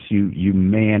business. You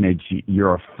manage.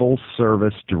 You're a full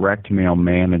service direct mail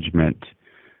management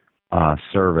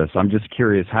service. I'm just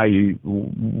curious how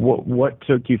what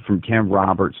took you from Ken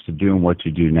Roberts to doing what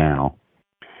you do now?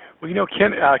 Well,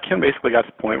 Ken basically got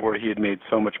to the point where he had made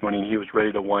so much money and he was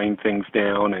ready to wind things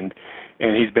down, and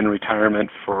he's been in retirement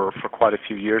for quite a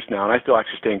few years now, and I still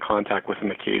actually stay in contact with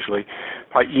him occasionally.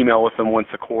 Probably email with him once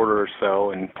a quarter or so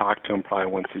and talk to him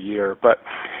probably once a year. But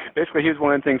basically he was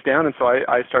winding things down, and so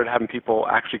I started having people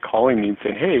actually calling me and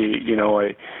saying, hey,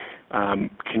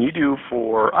 can you do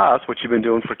for us what you've been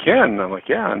doing for Ken? And I'm like,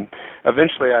 yeah. And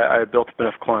eventually I built up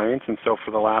enough clients, and so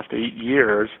for the last 8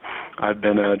 years, I've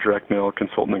been a direct mail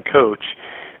consultant and coach,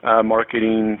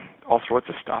 marketing all sorts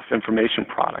of stuff, information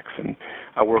products. And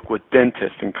I work with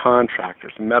dentists and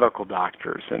contractors and medical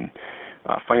doctors and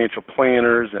financial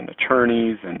planners and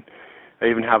attorneys, and I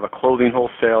even have a clothing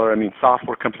wholesaler,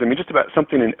 software companies, just about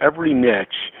something in every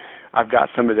niche. I've got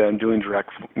somebody that I'm doing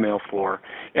direct mail for,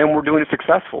 and we're doing it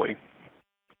successfully.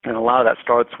 And a lot of that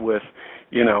starts with,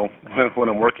 when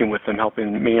I'm working with them,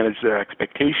 helping manage their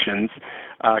expectations,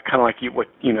 kind of like what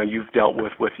you've dealt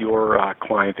with your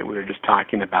client that we were just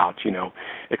talking about.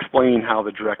 Explaining how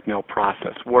the direct mail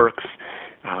process works,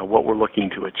 what we're looking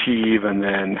to achieve, and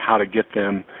then how to get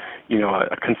them,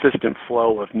 a consistent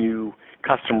flow of new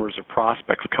customers or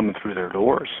prospects coming through their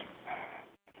doors.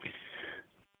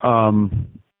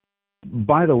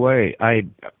 By the way,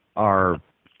 our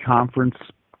conference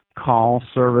call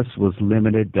service was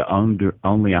limited to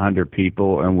only 100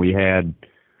 people, and we had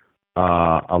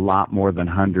a lot more than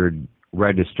 100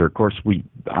 register. Of course,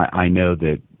 I know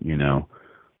that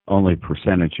only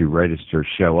percentage who register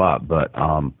show up, but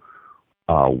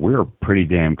we're pretty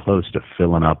damn close to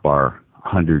filling up our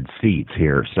 100 seats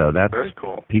here. So that's very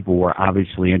cool. People were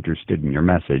obviously interested in your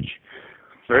message.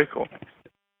 Very cool.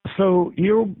 So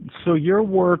you're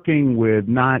working with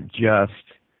not just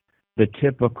the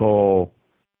typical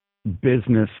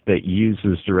business that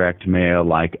uses direct mail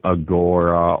like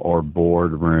Agora or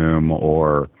Boardroom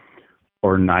or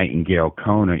Nightingale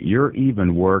Kona. You're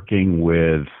even working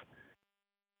with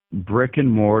brick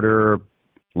and mortar,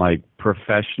 like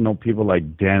professional people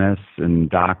like dentists and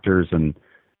doctors and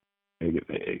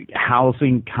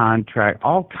housing contract,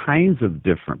 all kinds of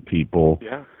different people.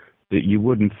 Yeah. That you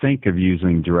wouldn't think of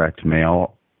using direct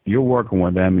mail. You're working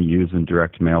with them and using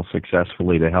direct mail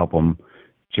successfully to help them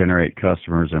generate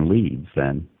customers and leads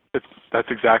then. That's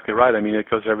exactly right. It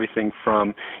goes everything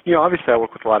from, obviously I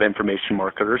work with a lot of information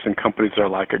marketers and companies that are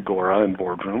like Agora and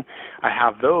Boardroom. I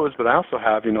have those, but I also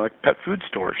have, like pet food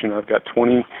stores. I've got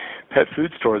 20 pet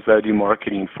food stores that I do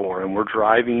marketing for, and we're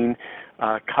driving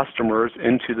customers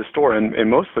into the store, and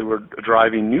mostly we're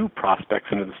driving new prospects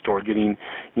into the store, getting,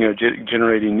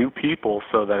 generating new people,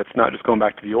 so that it's not just going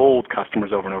back to the old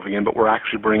customers over and over again, but we're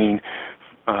actually bringing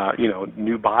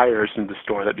new buyers into the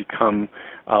store that become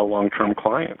long-term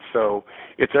clients. So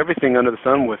it's everything under the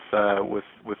sun with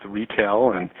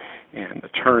retail and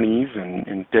attorneys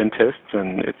and dentists,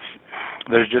 and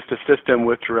there's just a system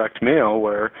with direct mail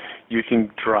where you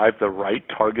can drive the right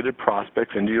targeted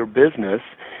prospects into your business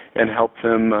and help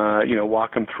them,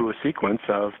 walk them through a sequence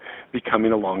of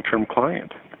becoming a long-term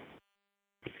client.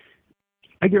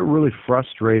 I get really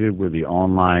frustrated with the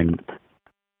online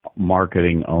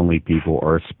marketing only people,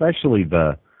 or especially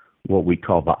what we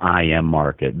call the IM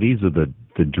market. These are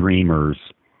the dreamers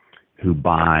who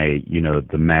buy,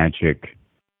 the magic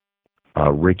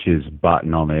riches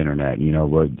button on the internet.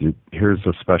 Here's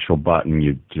a special button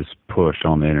you just push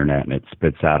on the internet and it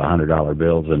spits out $100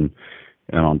 bills, and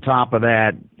on top of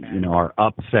that, our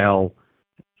upsell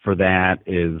for that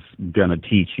is going to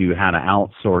teach you how to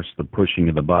outsource the pushing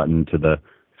of the button to the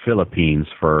Philippines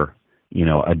for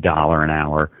 $1 an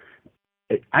hour.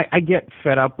 I get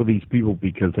fed up with these people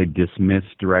because they dismiss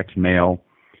direct mail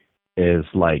as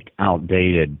like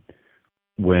outdated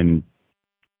when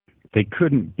they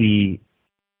couldn't be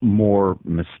more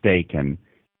mistaken.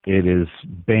 It has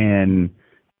been,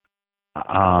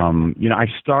 I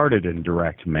started in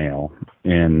direct mail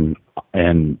and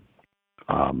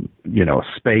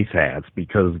space ads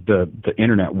because the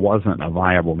internet wasn't a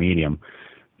viable medium.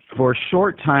 For a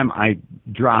short time, I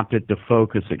dropped it to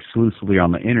focus exclusively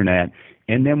on the internet.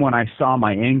 And then when I saw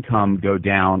my income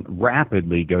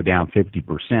rapidly go down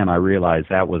 50%, I realized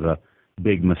that was a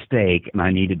big mistake, and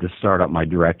I needed to start up my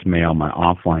direct mail, my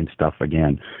offline stuff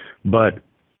again. But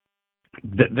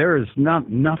there is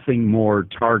nothing more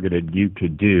targeted you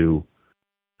could do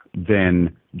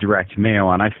than direct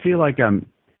mail, and I feel like I'm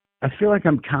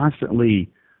constantly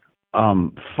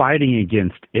fighting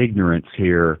against ignorance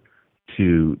here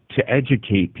to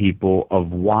educate people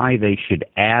of why they should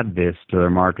add this to their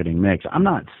marketing mix. I'm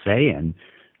not saying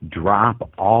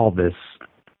drop all this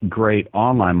great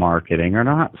online marketing. I'm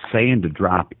not saying to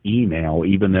drop email,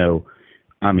 even though,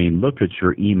 look at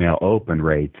your email open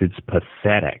rates. It's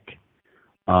pathetic.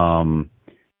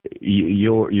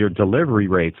 Your delivery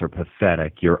rates are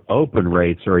pathetic. Your open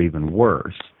rates are even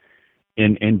worse.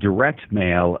 In direct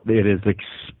mail, it is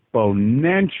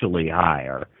exponentially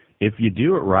higher. If you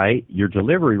do it right, your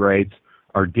delivery rates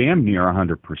are damn near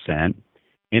 100%.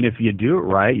 And if you do it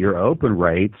right, your open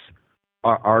rates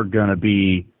are going to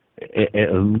be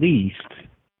at least,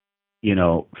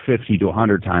 50 to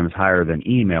 100 times higher than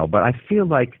email. But I feel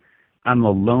like I'm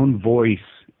a lone voice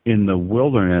in the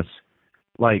wilderness,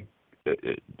 like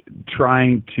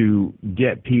trying to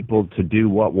get people to do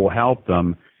what will help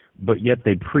them, but yet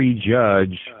they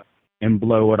prejudge and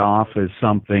blow it off as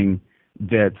something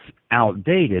that's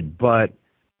outdated. But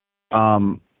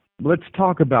let's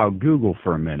talk about Google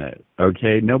for a minute,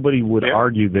 okay? Nobody would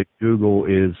argue that Google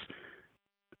is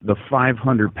the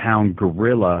 500-pound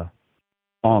gorilla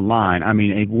online.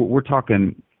 We're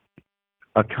talking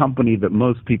a company that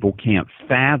most people can't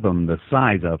fathom the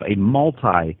size of, a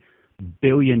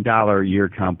multi-billion-dollar-a-year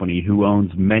company who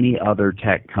owns many other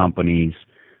tech companies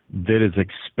that is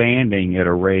expanding at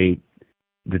a rate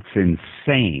that's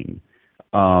insane.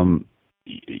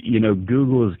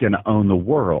 Google is going to own the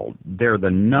world. They're the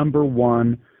number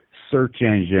one search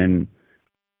engine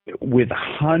with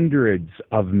hundreds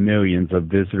of millions of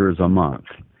visitors a month.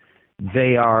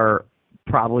 They are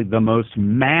probably the most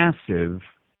massive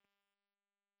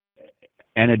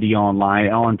entity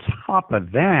online. On top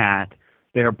of that,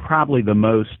 they're probably the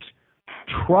most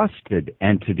trusted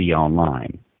entity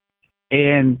online.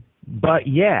 But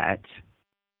yet,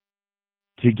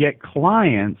 to get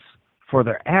clients for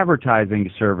their advertising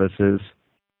services,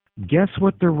 guess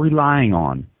what they're relying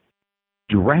on?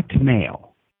 Direct mail.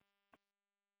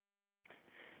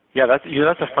 Yeah, that's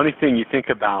a funny thing. You think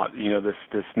about,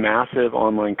 this massive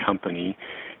online company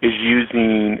is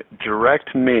using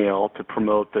direct mail to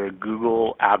promote their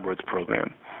Google AdWords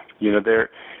program.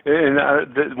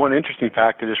 One interesting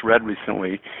fact I just read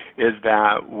recently is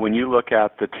that when you look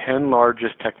at the 10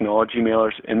 largest technology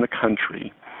mailers in the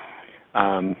country,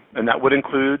 and that would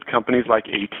include companies like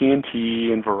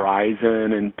AT&T and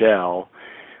Verizon and Dell,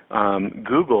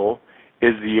 Google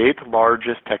is the 8th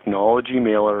largest technology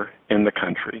mailer in the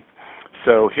country.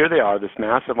 So here they are, this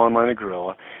massive online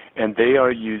gorilla, and they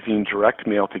are using direct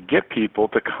mail to get people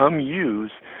to come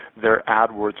use their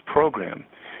AdWords program.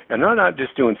 And they're not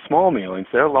just doing small mailings,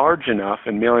 they're large enough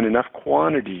and mailing enough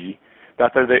quantity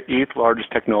that they're the 8th largest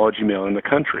technology mailer in the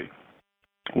country,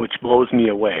 which blows me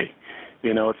away.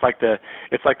 It's like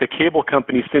the cable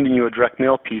company sending you a direct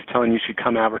mail piece telling you should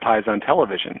come advertise on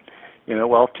television.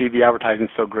 Well, if TV advertising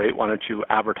is so great, why don't you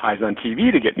advertise on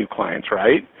TV to get new clients,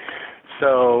 right?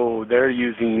 So they're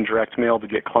using direct mail to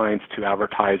get clients to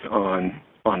advertise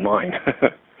online.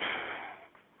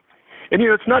 And,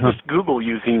 it's not just Google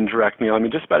using direct mail. I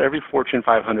mean, just about every Fortune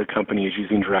 500 company is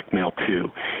using direct mail,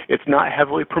 too. It's not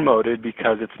heavily promoted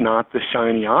because it's not the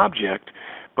shiny object,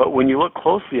 but when you look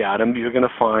closely at them, you're going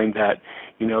to find that,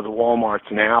 the Walmarts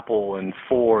and Apple and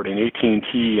Ford and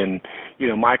AT&T and,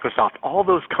 Microsoft, all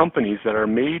those companies that are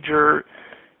major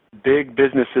big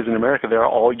businesses in America, they're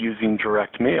all using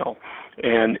direct mail.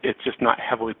 And it's just not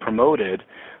heavily promoted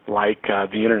like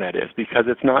the Internet is because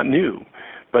it's not new.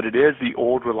 But it is the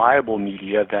old, reliable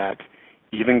media that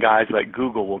even guys like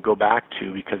Google will go back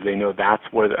to because they know that's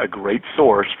where a great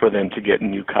source for them to get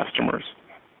new customers.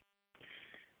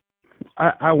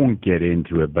 I won't get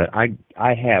into it, but I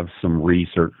have some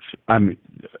research. I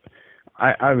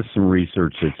have some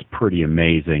research that's pretty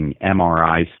amazing.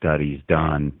 MRI studies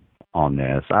done on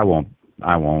this. I won't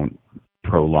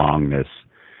prolong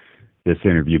this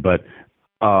interview, but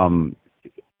a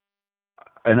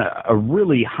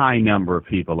really high number of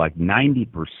people, like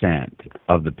 90%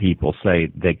 of the people,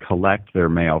 say they collect their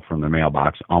mail from their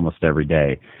mailbox almost every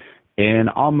day, and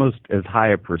almost as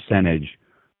high a percentage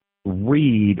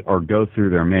read or go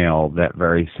through their mail that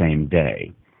very same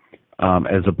day,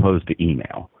 as opposed to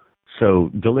email. So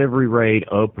delivery rate,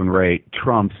 open rate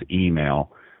trumps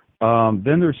email.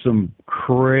 Then there's some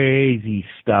crazy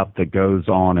stuff that goes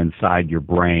on inside your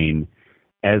brain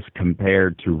as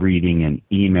compared to reading an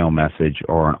email message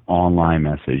or an online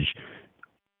message.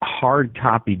 Hard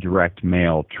copy direct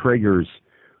mail triggers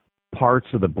parts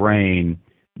of the brain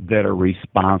that are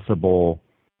responsible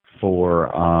for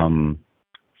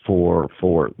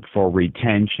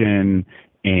retention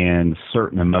and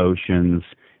certain emotions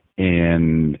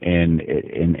and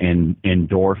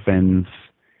endorphins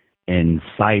and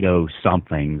cyto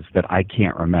somethings that I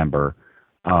can't remember,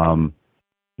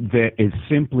 that is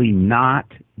simply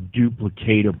not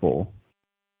duplicatable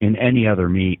in any other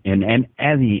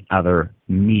any other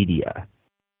media.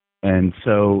 And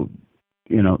so,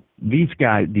 these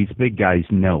big guys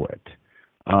know it.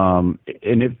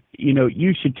 And if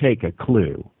you should take a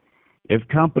clue. If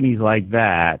companies like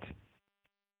that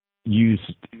use,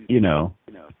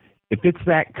 if it's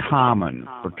that common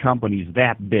for companies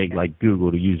that big like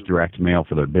Google to use direct mail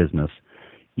for their business,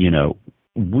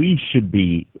 we should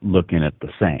be looking at the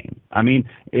same. I mean,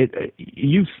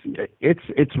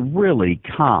 it's really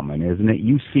common, isn't it?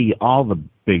 You see all the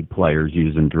big players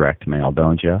using direct mail,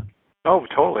 don't you? Oh,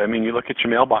 totally. I mean, you look at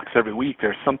your mailbox every week.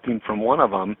 There's something from one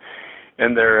of them,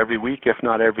 and they're every week, if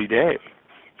not every day.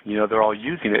 They're all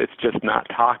using it. It's just not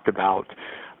talked about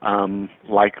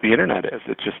like the Internet is.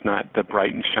 It's just not the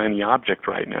bright and shiny object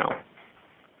right now.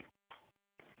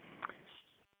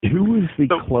 Who is the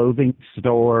clothing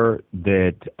store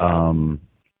that?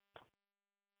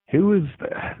 Who is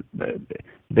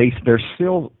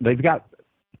they've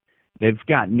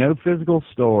got no physical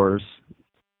stores.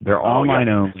 They're online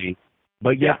only,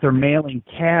 but yet they're mailing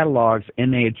catalogs,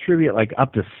 and they attribute like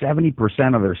up to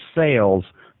 70% of their sales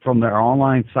from their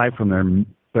online site from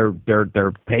their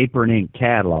paper and ink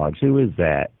catalogs. Who is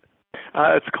that?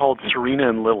 It's called Serena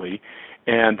and Lily.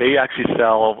 And they actually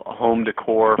sell home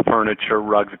decor, furniture,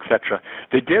 rugs, etc.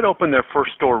 They did open their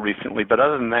first store recently, but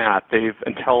other than that,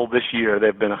 until this year,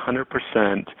 they've been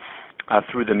 100%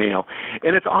 through the mail.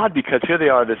 And it's odd because here they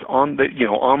are, this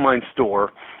online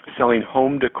store selling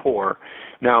home decor.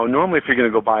 Now, normally if you're going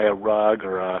to go buy a rug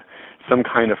or some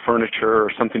kind of furniture or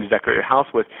something to decorate your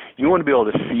house with, you want to be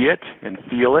able to see it and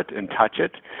feel it and touch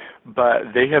it.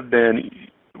 But they have been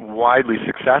widely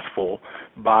successful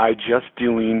by just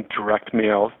doing direct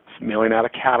mail, mailing out a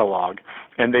catalog,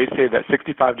 and they say that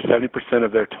 65 to 70%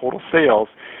 of their total sales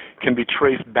can be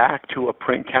traced back to a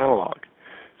print catalog.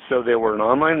 So they were an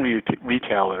online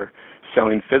retailer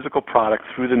selling physical products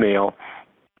through the mail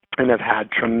and have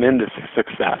had tremendous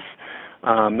success.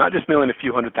 Not just mailing a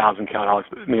few 100,000 catalogs,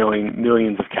 but mailing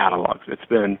millions of catalogs. It's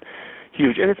been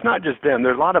huge. And it's not just them.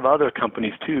 There are a lot of other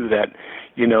companies, too, that,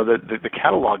 the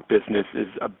catalog business is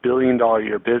a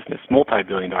billion-dollar-a-year business,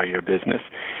 multi-billion-dollar-a-year business.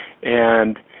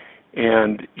 And these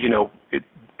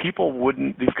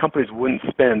companies wouldn't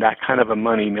spend that kind of a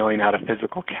money mailing out a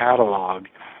physical catalog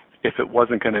if it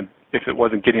wasn't getting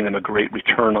them a great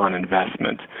return on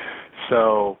investment.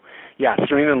 So, yeah,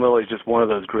 Serena and Lily is just one of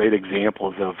those great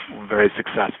examples of very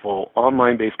successful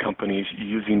online-based companies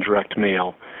using direct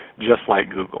mail, just like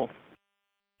Google.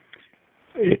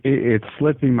 It's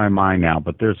slipping my mind now,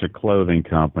 but there's a clothing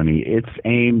company. It's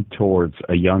aimed towards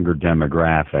a younger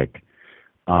demographic,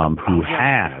 who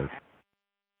has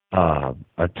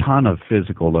a ton of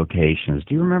physical locations.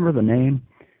 Do you remember the name?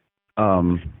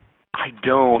 I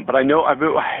don't, but I know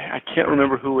I can't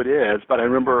remember who it is. But I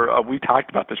remember we talked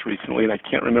about this recently, and I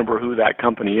can't remember who that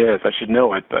company is. I should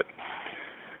know it, but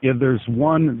yeah, there's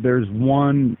one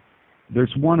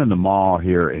in the mall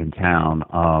here in town.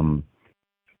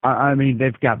 I mean,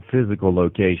 they've got physical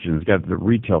locations, got the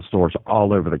retail stores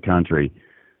all over the country.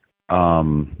 A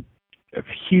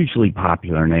hugely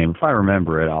popular name. If I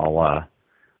remember it,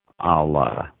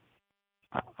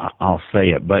 I'll say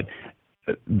it. But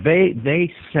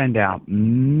they send out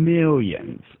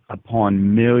millions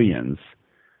upon millions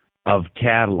of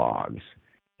catalogs,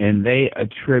 and they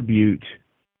attribute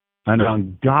an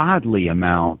ungodly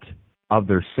amount of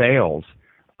their sales.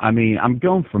 I mean, I'm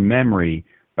going from memory,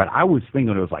 but I was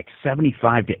thinking it was like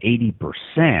 75 to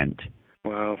 80%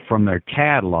 from their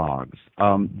catalogs.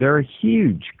 They're a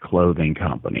huge clothing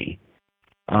company.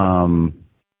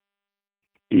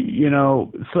 You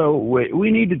know, so we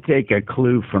need to take a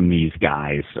clue from these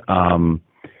guys.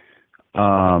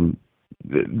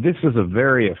 This is a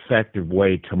very effective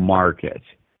way to market,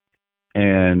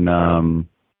 and I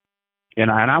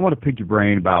want to pick your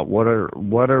brain about what are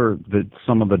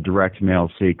some of the direct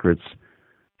mail secrets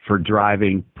for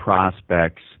driving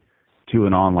prospects to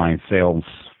an online sales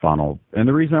funnel. And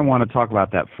the reason I want to talk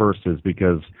about that first is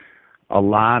because a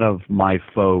lot of my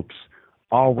folks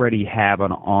already have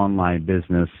an online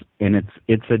business, and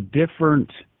it's a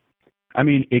different. I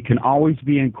mean, it can always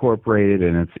be incorporated,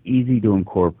 and it's easy to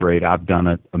incorporate. I've done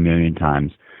it a million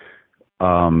times,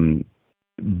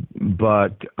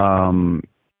 but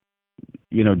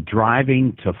you know,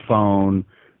 driving to phone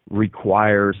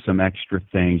requires some extra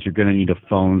things. You're going to need a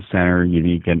phone center.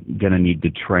 You're going to need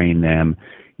to train them,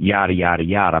 yada yada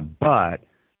yada. But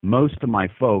most of my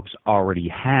folks already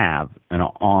have an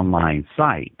online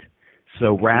site.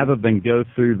 So rather than go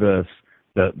through the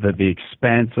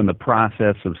expense and the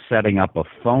process of setting up a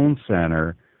phone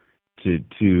center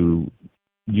to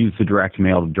use the direct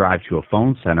mail to drive to a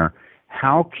phone center,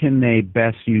 how can they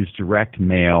best use direct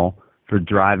mail for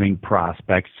driving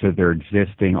prospects to their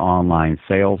existing online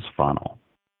sales funnel?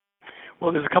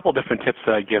 Well, there's a couple different tips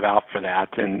that I give out for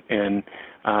that, and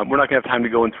we're not going to have time to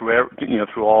go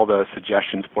through all the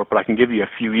suggestions for it, but I can give you a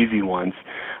few easy ones.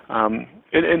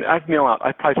 And I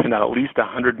probably send out at least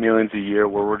 100 mailings a year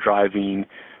where we're driving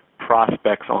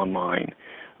prospects online,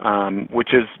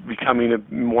 which is becoming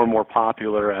more and more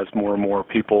popular as more and more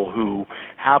people who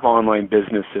have online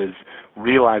businesses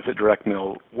realize that direct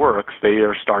mail works. They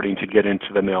are starting to get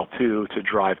into the mail too to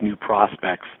drive new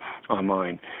prospects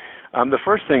online. The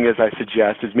first thing I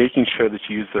suggest is making sure that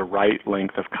you use the right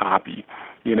length of copy.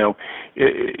 You know,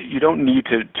 you don't need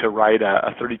to write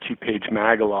a 32-page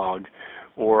magalog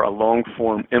or a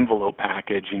long-form envelope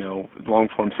package,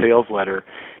 long-form sales letter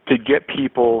to get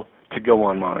people to go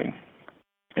online.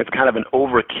 It's kind of an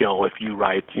overkill if you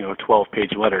write, a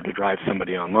 12-page letter to drive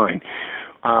somebody online.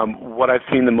 What I've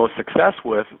seen the most success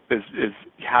with is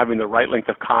having the right length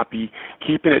of copy,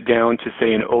 keeping it down to,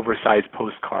 say, an oversized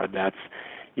postcard that's,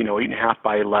 8.5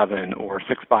 by 11 or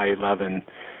 6 by 11.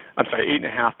 I'm sorry,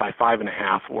 8.5 by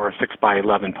 5.5 or a 6 by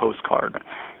 11 postcard,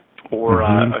 or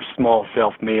a small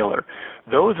self-mailer.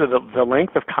 Those are the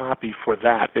length of copy for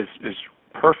that is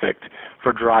perfect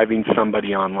for driving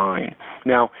somebody online.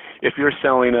 Now, if you're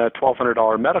selling a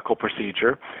 $1,200 medical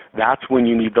procedure, that's when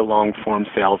you need the long-form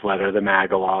sales letter, the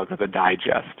magalog, or the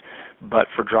digest. But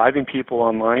for driving people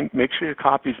online, make sure your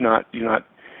copy's you're not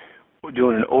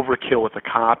doing an overkill with the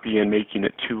copy and making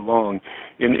it too long.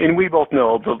 And we both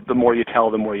know the more you tell,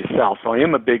 the more you sell. So I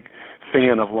am a big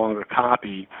fan of longer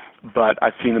copy, but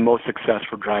I've seen the most success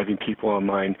for driving people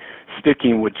online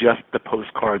sticking with just the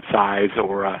postcard size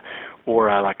or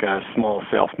like a small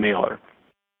self-mailer.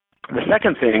 The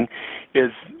second thing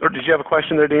is, or did you have a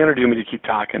question there, Dan, or do you want me to keep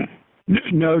talking?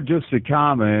 No, just a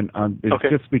comment. It's okay.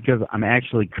 Just because I'm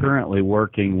actually currently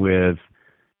working with,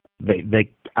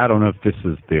 I don't know if this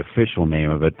is the official name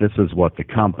of it. This is what the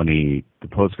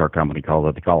postcard company calls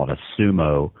it. They call it a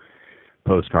Sumo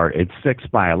postcard. It's 6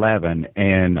 by 11,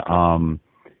 and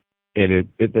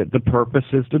the purpose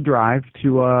is to drive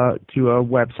to a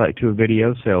website, to a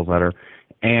video sales letter,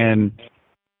 and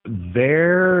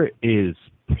there is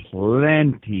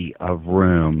plenty of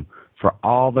room for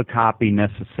all the copy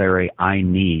necessary I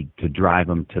need to drive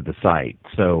them to the site.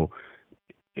 So,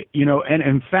 and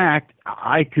in fact,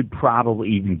 I could probably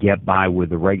even get by with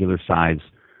the regular size,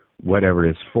 whatever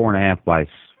it is, 4.5 by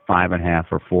 5.5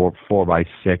 or 4 by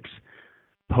 6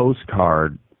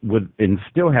 postcard and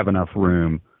still have enough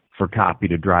room for copy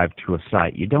to drive to a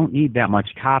site. You don't need that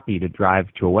much copy to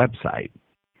drive to a website.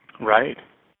 Right.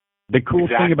 The cool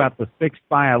thing about the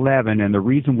 6x11, and the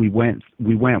reason we went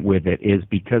with it, is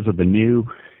because of the new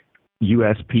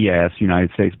USPS,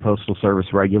 United States Postal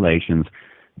Service regulations.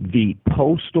 The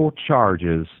postal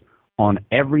charges on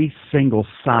every single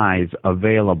size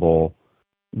available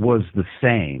was the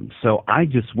same. So I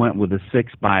just went with a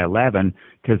 6x11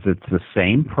 because it's the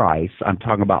same price. I'm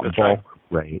talking about bulk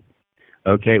rate.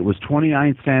 Okay, it was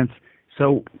 29 cents.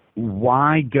 So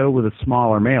why go with a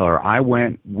smaller mailer? I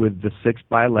went with the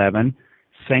 6x11,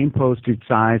 same postage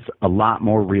size, a lot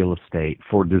more real estate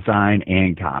for design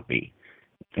and copy.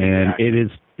 And it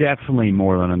is definitely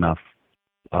more than enough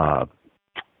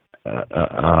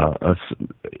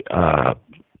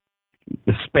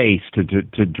space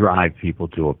to drive people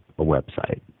to a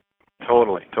website.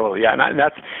 Totally. Yeah, and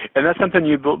that's something,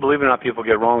 you believe it or not, people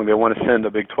get wrong. They want to send a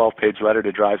big 12-page letter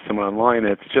to drive someone online.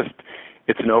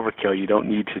 It's an overkill. You don't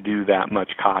need to do that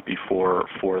much copy for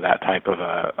that type of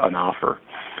an offer.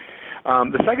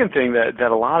 The second thing that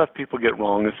a lot of people get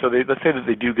wrong is, so let's say that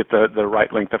they do get the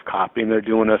right length of copy and they're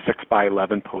doing a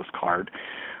 6x11 postcard.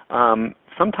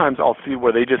 Sometimes I'll see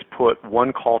where they just put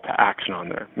one call to action on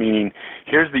there, meaning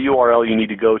here's the URL you need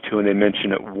to go to, and they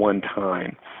mention it one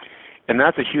time. And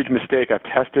that's a huge mistake. I've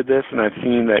tested this, and I've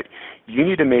seen that you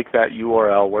need to make that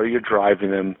URL where you're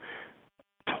driving them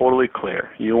totally clear.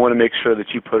 You want to make sure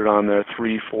that you put it on there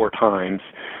 3-4 times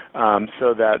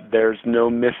so that there's no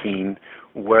missing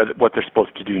what they're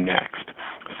supposed to do next.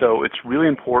 So it's really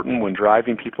important when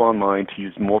driving people online to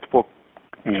use multiple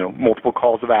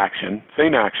calls of action,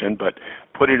 same action, but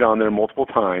put it on there multiple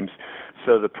times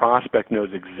so the prospect knows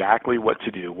exactly what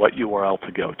to do, what URL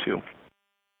to go to.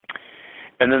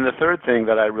 And then the third thing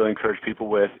that I really encourage people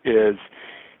with is,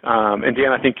 and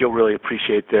Dan, I think you'll really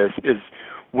appreciate this, is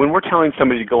when we're telling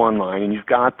somebody to go online and you've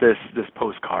got this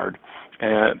postcard,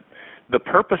 the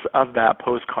purpose of that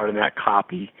postcard and that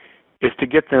copy is to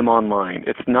get them online.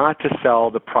 It's not to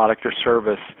sell the product or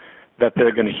service that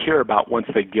they're going to hear about once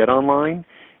they get online.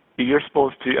 You're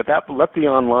supposed to let the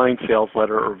online sales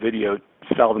letter or video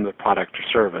sell them the product or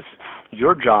service.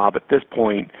 Your job at this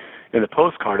point in the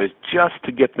postcard is just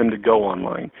to get them to go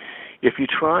online. If you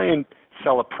try and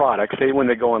sell a product, say when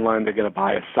they go online they're going to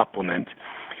buy a supplement,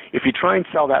 if you try and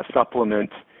sell that supplement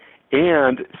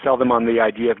and sell them on the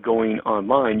idea of going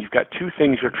online, you've got two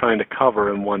things you're trying to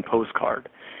cover in one postcard,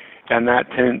 and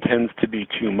that tends to be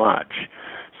too much.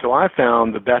 So I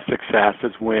found the best success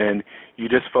is when you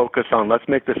just focus on, let's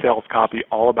make the sales copy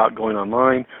all about going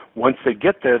online. Once they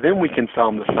get there, then we can sell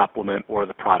them the supplement or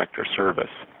the product or service.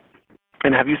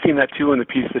 And have you seen that too in the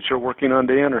piece that you're working on,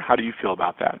 Dan, or how do you feel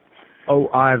about that? Oh,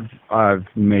 I've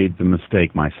made the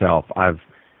mistake myself.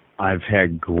 I've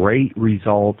had great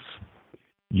results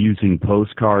using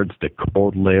postcards to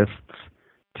cold lists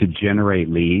to generate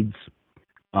leads.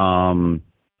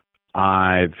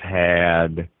 I've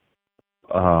had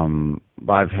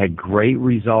great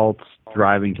results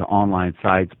driving to online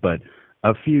sites, but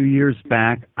a few years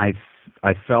back, I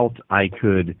felt I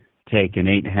could take an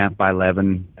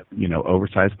 8.5x11,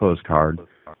 oversized postcard,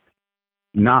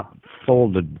 not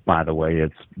folded, by the way,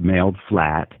 it's mailed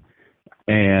flat,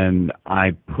 and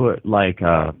I put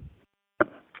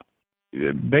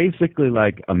basically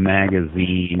like a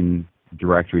magazine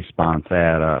direct response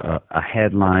ad, a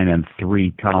headline and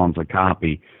 3 columns of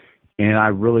copy. And I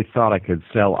really thought I could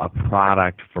sell a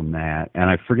product from that. And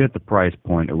I forget the price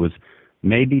point. It was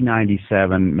maybe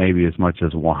 $97, maybe as much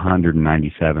as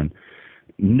 $197.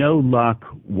 No luck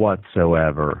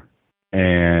whatsoever.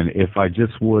 And if I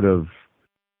just would have,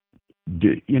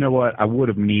 I would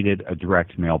have needed a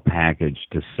direct mail package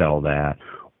to sell that,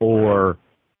 or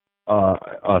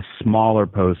a smaller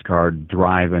postcard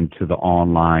driving to the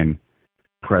online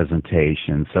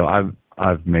presentation. So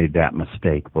I've made that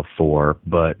mistake before,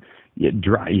 but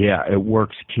it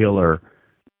works killer.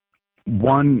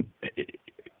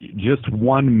 Just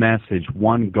one message,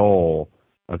 one goal.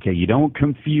 Okay, you don't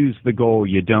confuse the goal.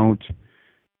 You don't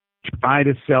try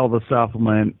to sell the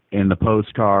supplement in the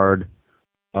postcard,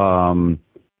 and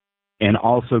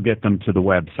also get them to the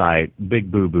website.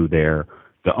 Big boo-boo there.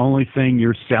 The only thing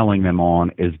you're selling them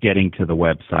on is getting to the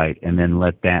website, and then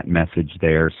let that message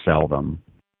there sell them.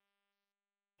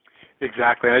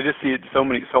 Exactly. I just see it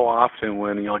so often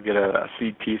when I'll get a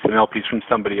seed piece, an L piece from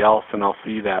somebody else, and I'll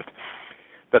see that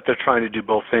they're trying to do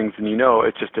both things, and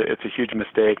it's a huge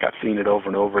mistake. I've seen it over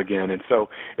and over again, and so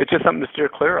it's just something to steer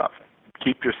clear of.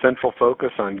 Keep your central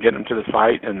focus on getting them to the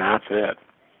site, and that's it.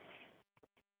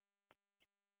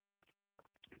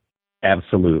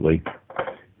 Absolutely.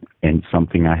 And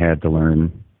something I had to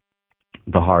learn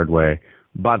the hard way.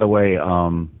 By the way,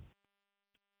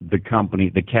 the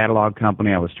catalog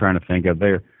company I was trying to think of,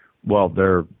 they're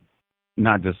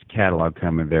not just a catalog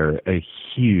company, they're a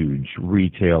huge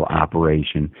retail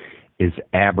operation, is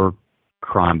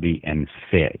Abercrombie and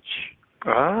Fitch.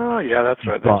 Ah, yeah, that's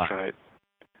right. That's right.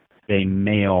 They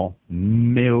mail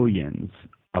millions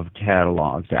of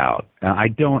catalogs out. Now, I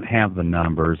don't have the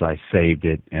numbers. I saved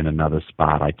it in another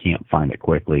spot. I can't find it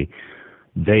quickly.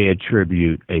 They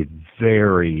attribute they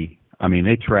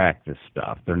track this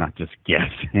stuff. They're not just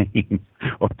guessing,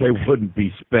 or they wouldn't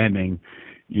be spending,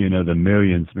 the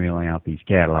millions mailing out these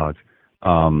catalogs.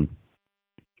 And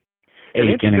the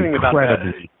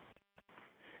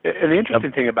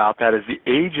interesting thing about that is the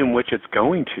age in which it's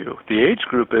going to. The age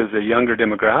group is a younger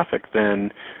demographic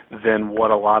than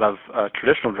what a lot of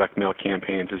traditional direct mail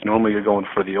campaigns is. Normally you're going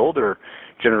for the older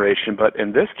generation, but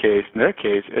in their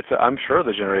case, I'm sure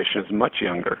the generation is much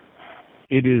younger.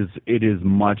 It is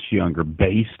much younger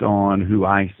based on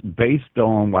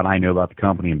what I know about the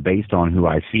company and based on who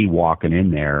I see walking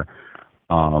in there.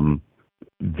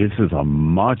 This is a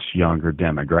much younger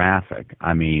demographic.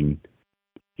 I mean,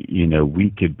 we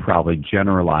could probably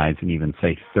generalize and even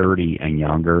say 30 and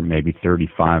younger, maybe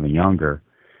 35 and younger.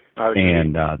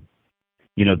 And,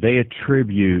 they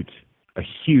attribute a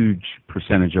huge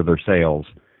percentage of their sales,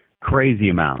 crazy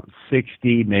amount,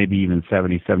 60, maybe even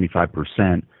 70,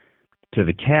 75% to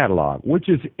the catalog, which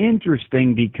is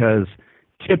interesting because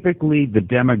typically the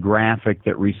demographic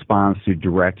that responds to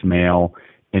direct mail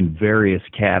in various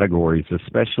categories,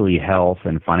 especially health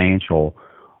and financial,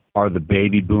 are the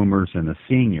baby boomers and the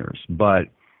seniors. But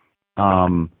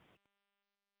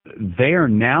they are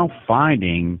now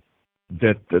finding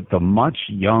that the much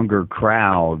younger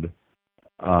crowd,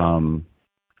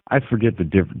 I forget the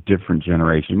different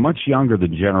generation, much younger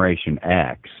than Generation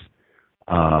X,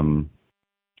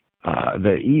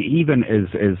 even as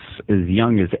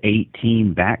young as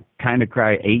 18, that kind of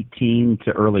crowd, 18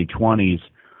 to early 20s,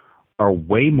 are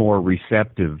way more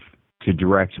receptive to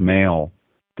direct mail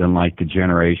than like the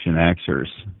Generation Xers.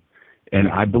 And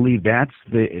I believe that's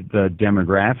the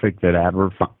demographic that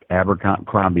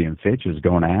Abercrombie and Fitch is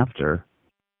going after.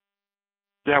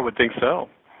 Yeah, I would think so.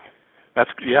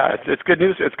 It's good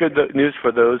news. It's good news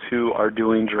for those who are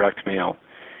doing direct mail.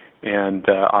 And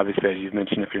obviously, as you've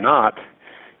mentioned, if you're not,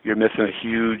 you're missing a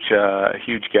huge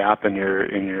gap in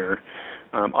your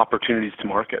opportunities to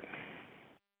market.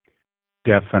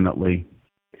 Definitely.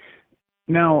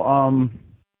 Now,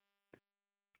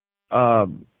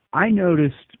 I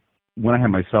noticed when I had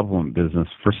my supplement business,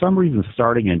 for some reason,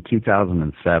 starting in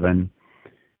 2007,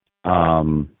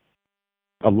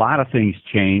 a lot of things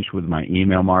changed with my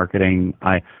email marketing.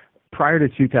 Prior to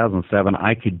 2007,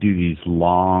 I could do these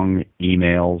long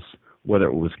emails, whether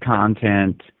it was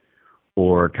content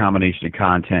or a combination of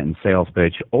content and sales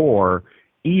pitch, or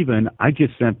even I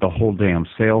just sent the whole damn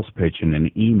sales pitch in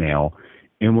an email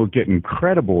and we'll get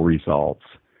incredible results.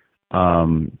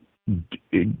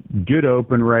 Good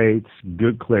open rates,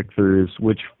 good click-throughs,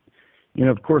 which,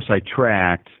 of course I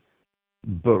tracked,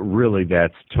 but really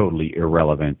that's totally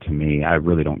irrelevant to me. I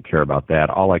really don't care about that.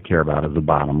 All I care about is the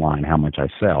bottom line, how much I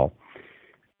sell.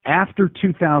 After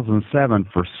 2007,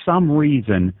 for some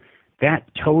reason, that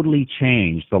totally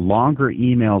changed. The longer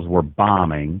emails were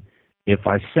bombing. If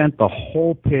I sent the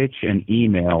whole pitch in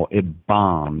email, it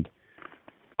bombed.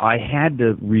 I had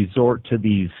to resort to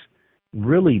these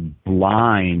really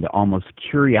blind, almost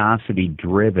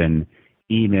curiosity-driven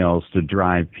emails to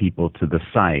drive people to the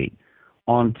site.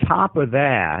 On top of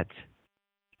that,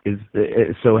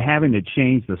 so having to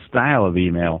change the style of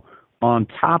email, on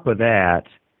top of that,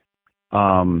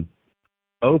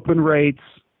 open rates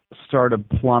started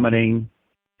plummeting,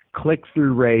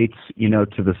 click-through rates, to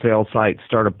the sales site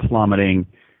started plummeting.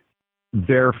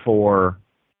 Therefore,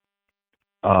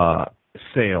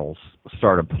 sales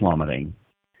started plummeting.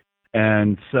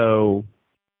 And so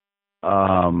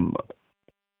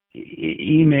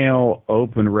email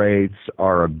open rates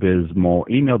are abysmal.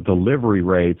 Email delivery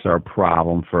rates are a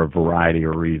problem for a variety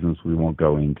of reasons we won't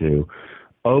go into.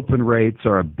 Open rates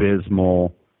are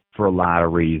abysmal for a lot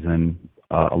of reasons.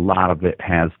 A lot of it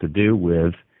has to do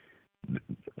with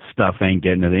stuff ain't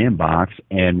getting to the inbox,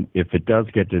 and if it does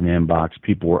get to the inbox,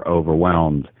 people are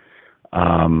overwhelmed.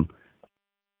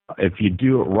 If you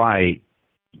do it right,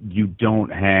 you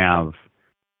don't have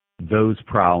those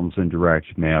problems in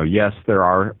direct mail. Yes,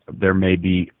 there may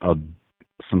be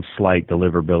some slight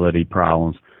deliverability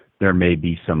problems. There may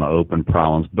be some open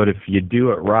problems, but if you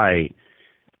do it right,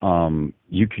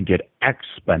 you can get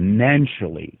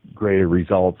exponentially greater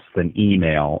results than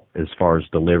email as far as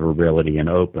deliverability and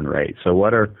open rate. So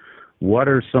what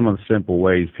are some of the simple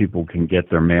ways people can get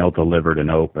their mail delivered and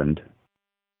opened?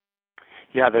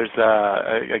 Yeah, there's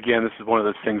again, this is one of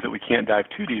those things that we can't dive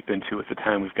too deep into with the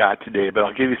time we've got today, but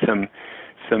I'll give you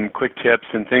some quick tips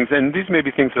and things, and these may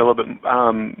be things that are a little bit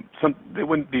they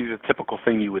wouldn't be the typical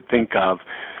thing you would think of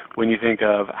when you think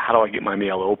of how do I get my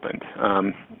mail opened.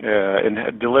 And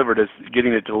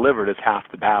getting it delivered is half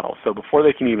the battle. So before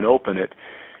they can even open it,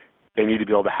 they need to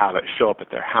be able to have it show up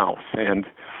at their house, and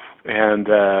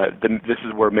this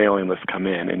is where mailing lists come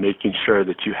in, and making sure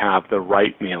that you have the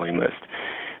right mailing list.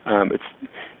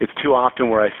 It's too often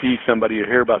where I see somebody or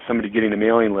hear about somebody getting a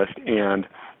mailing list and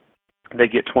they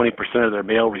get 20% of their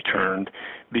mail returned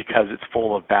because it's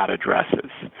full of bad addresses.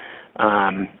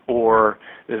 Or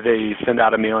they send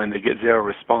out a mailing, they get zero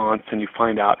response, and you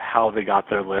find out how they got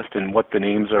their list and what the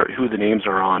names are, who the names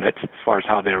are on it, as far as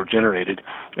how they were generated,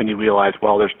 and you realize,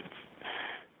 well,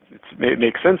 it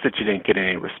makes sense that you didn't get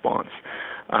any response.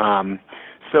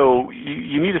 So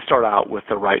you need to start out with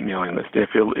the right mailing list. If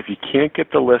you can't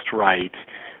get the list right,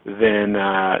 then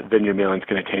your mailing's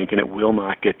going to tank and it will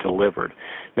not get delivered.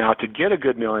 Now, to get a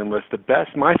good mailing list,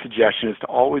 my suggestion is to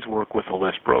always work with a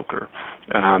list broker.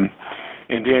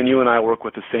 And Dan, you and I work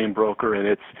with the same broker,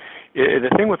 and the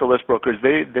thing with the list brokers,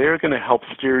 they're going to help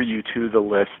steer you to the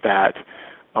lists that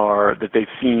they've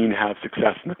seen have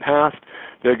success in the past.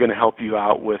 They're going to help you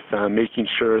out with making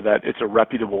sure that it's a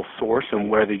reputable source and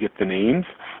where they get the names.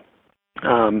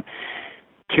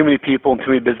 Too many people and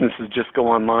too many businesses just go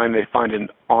online. They find an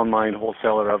online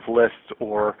wholesaler of lists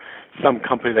or some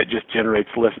company that just generates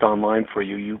lists online for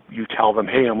you. You tell them,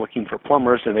 hey, I'm looking for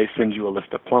plumbers, and they send you a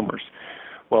list of plumbers.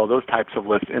 Well, those types of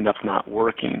lists end up not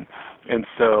working. And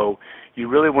so you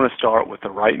really want to start with the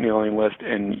right mailing list,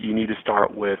 and you need to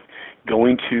start with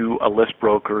going to a list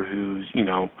broker who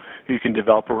you can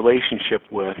develop a relationship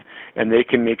with, and they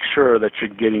can make sure that you're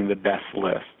getting the best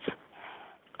lists.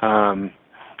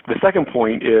 The second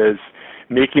point is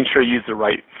making sure you use the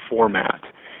right format.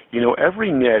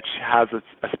 Every niche has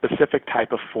a specific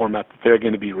type of format that they're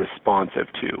going to be responsive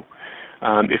to.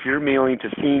 If you're mailing to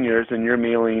seniors and you're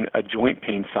mailing a joint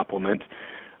pain supplement,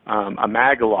 a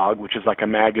magalog, which is like a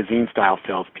magazine-style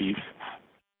sales piece,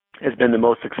 has been the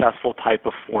most successful type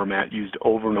of format used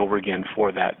over and over again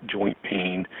for that joint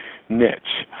pain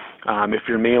niche. If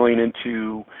you're mailing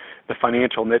into the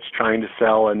financial niche trying to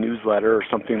sell a newsletter or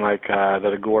something like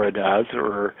that Agora does,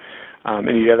 or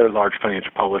any other large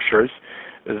financial publishers,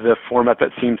 the format that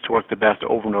seems to work the best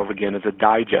over and over again is a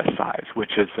digest size,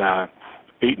 which is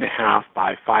 8.5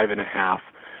 by 5.5,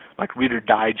 like Reader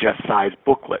Digest size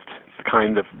booklet. It's the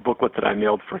kind of booklet that I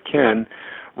mailed for Ken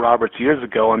Roberts years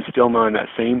ago. I'm still mailing that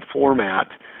same format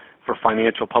for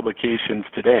financial publications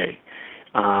today.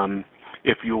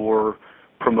 If you're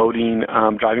promoting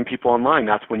driving people online,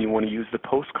 that's when you want to use the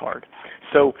postcard.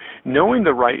 So knowing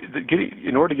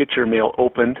in order to get your mail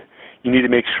opened, you need to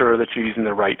make sure that you're using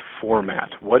the right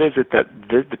format. What is it that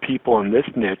the people in this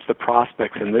niche, the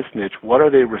prospects in this niche, what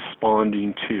are they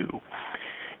responding to?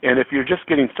 And if you're just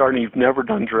getting started and you've never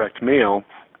done direct mail,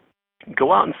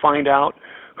 go out and find out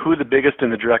who the biggest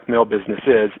in the direct mail business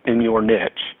is in your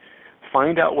niche.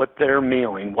 Find out what they're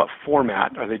mailing, what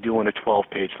format. Are they doing a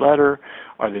 12-page letter?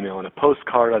 Are they mailing a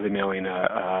postcard? Are they mailing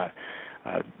a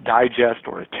digest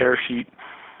or a tear sheet?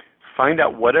 Find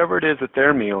out whatever it is that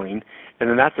they're mailing, and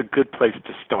then that's a good place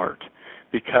to start.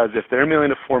 Because if they're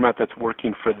mailing a format that's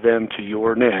working for them to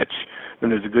your niche, then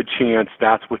there's a good chance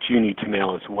that's what you need to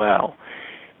mail as well.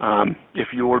 If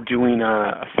you're doing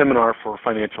a seminar for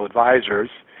financial advisors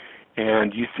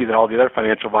and you see that all the other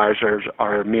financial advisors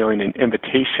are mailing an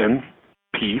invitation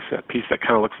piece, a piece that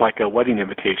kind of looks like a wedding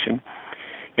invitation,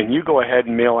 and you go ahead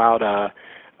and mail out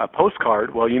a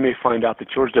postcard, well, you may find out that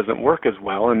yours doesn't work as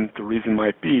well, and the reason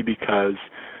might be because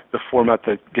the format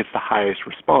that gets the highest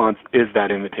response is that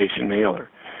invitation mailer.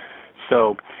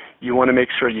 So you want to make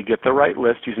sure you get the right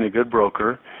list using a good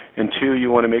broker, and two, you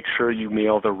want to make sure you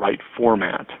mail the right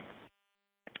format.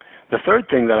 The third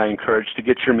thing that I encourage to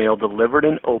get your mail delivered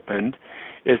and opened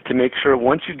is to make sure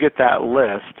once you get that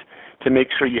list, to make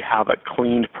sure you have it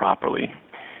cleaned properly.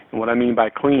 And what I mean by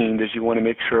cleaned is you want to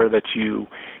make sure that you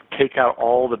take out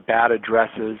all the bad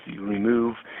addresses, you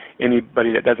remove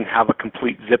anybody that doesn't have a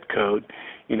complete zip code.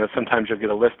 Sometimes you'll get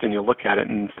a list and you'll look at it,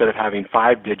 and instead of having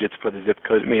 5 digits for the zip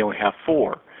code, it may only have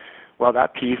 4. Well,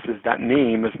 that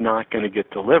name is not going to get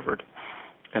delivered.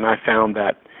 And I found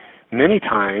that many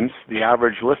times the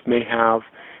average list may have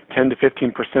 10 to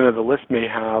 15% of the list may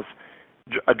have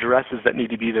addresses that need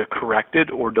to be either corrected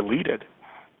or deleted.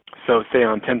 So say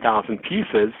on 10,000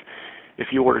 pieces, if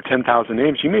you order 10,000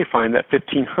 names, you may find that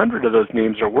 1,500 of those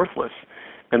names are worthless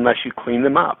unless you clean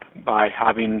them up by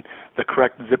having the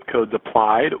correct zip codes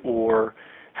applied or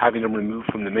having them removed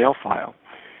from the mail file.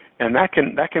 And that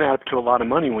can add up to a lot of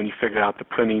money when you figure out the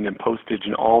printing and postage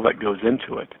and all that goes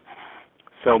into it.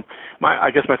 So I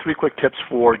guess my 3 quick tips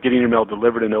for getting your mail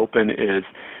delivered and open is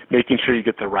making sure you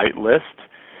get the right list,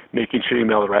 making sure you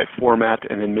mail the right format,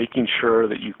 and then making sure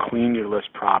that you clean your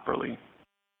list properly.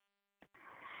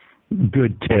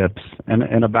 Good tips,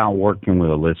 and about working with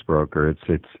a list broker. It's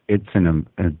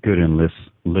a good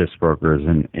list broker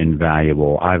is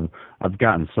invaluable. I've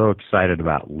gotten so excited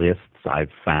about lists I've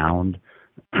found,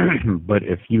 but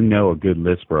if you know a good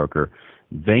list broker,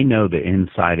 they know the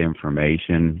inside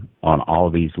information on all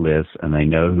these lists, and they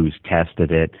know who's tested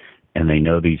it, and they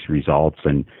know these results.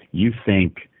 And you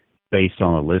think, based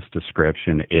on a list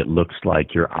description, it looks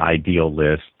like your ideal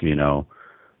list. You know,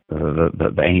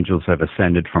 the angels have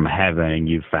ascended from heaven, and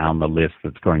you found the list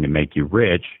that's going to make you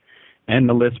rich. And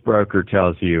the list broker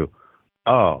tells you,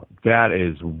 "Oh, that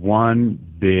is one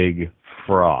big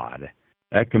fraud.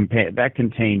 That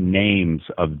contained names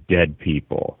of dead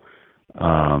people."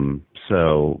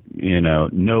 So, you know,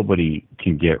 nobody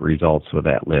can get results with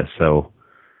that list. So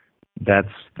that's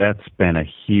been a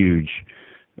huge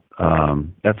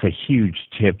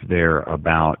tip there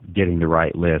about getting the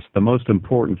right list. The most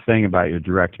important thing about your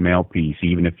direct mail piece,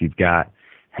 even if you've got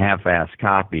half-ass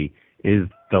copy, is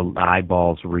the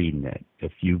eyeballs reading it.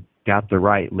 If you got the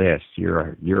right list,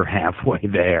 you're halfway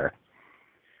there.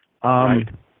 Right.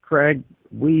 Craig,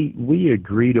 we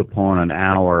agreed upon an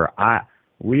hour.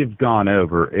 We have gone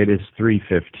over. It is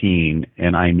 3:15,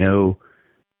 and I know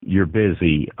you're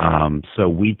busy, so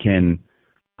we can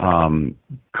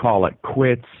call it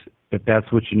quits if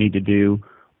that's what you need to do,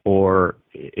 or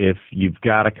if you've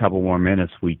got a couple more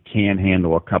minutes, we can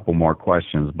handle a couple more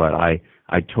questions. But I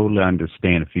totally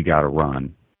understand if you got to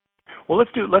run. Well,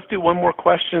 let's do one more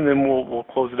question, then we'll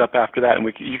close it up after that, and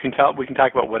we can talk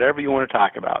about whatever you want to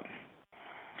talk about.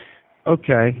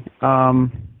 Okay.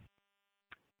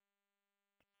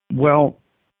 Well,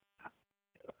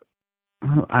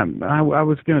 I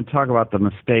was going to talk about the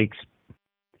mistakes,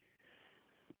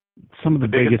 some of the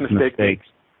biggest mistakes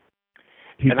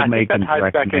people make in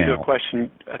direct mail.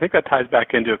 I think that ties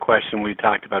back into a question we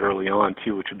talked about early on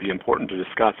too, which would be important to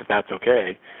discuss if that's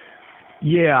okay.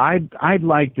 Yeah, I'd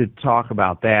like to talk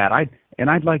about that.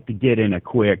 I'd like to get in a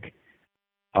quick.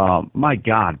 My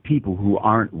God, people who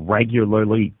aren't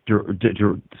regularly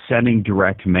sending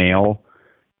direct mail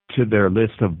to their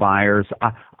list of buyers,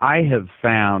 I have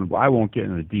found, I won't get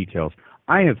into the details,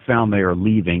 I have found they are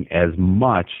leaving as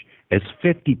much as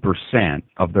 50%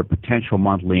 of their potential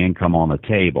monthly income on the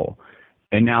table.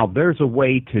 And now there's a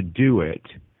way to do it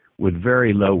with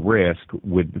very low risk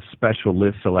with special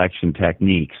list selection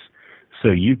techniques, so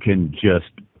you can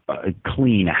just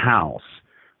clean house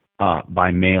by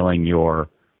mailing your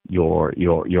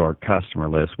customer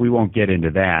list. We won't get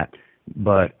into that,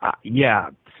 but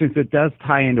yeah, since it does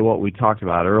tie into what we talked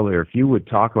about earlier, if you would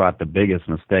talk about the biggest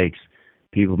mistakes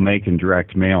people make in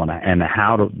direct mail and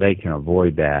how they can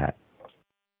avoid that.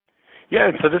 Yeah,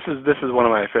 and so this is one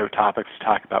of my favorite topics to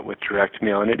talk about with direct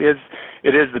mail, and it is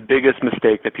the biggest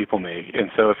mistake that people make. And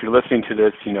so if you're listening to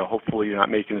this, you know, hopefully you're not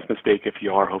making this mistake. If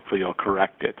you are, hopefully you'll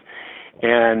correct it.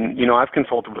 And, you know, I've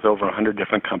consulted with over 100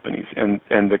 different companies, and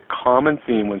the common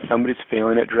theme when somebody's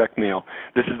failing at direct mail,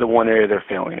 this is the one area they're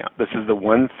failing at. This is the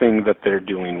one thing that they're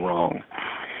doing wrong.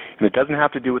 And it doesn't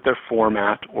have to do with their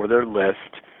format or their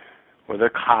list or their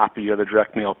copy or the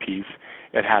direct mail piece.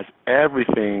 It has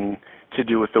everything to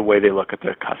do with the way they look at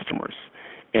their customers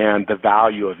and the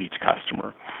value of each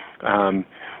customer.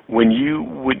 When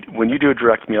you do a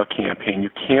direct mail campaign, you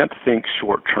can't think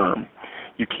short term.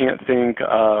 You can't think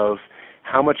of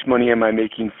how much money am I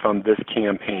making from this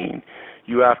campaign.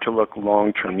 You have to look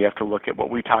long term. You have to look at what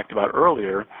we talked about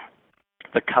earlier,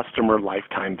 the customer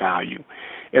lifetime value.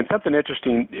 And something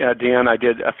interesting, Dan, I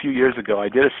did a few years ago, I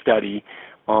did a study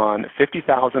on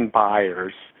 50,000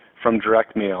 buyers from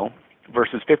direct mail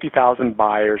versus 50,000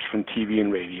 buyers from TV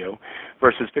and radio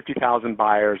versus 50,000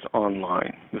 buyers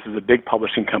online. This is a big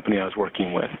publishing company I was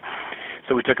working with.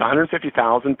 So we took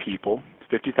 150,000 people,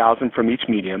 50,000 from each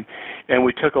medium, and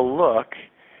we took a look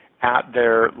at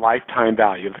their lifetime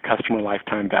value, the customer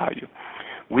lifetime value.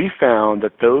 We found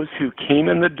that those who came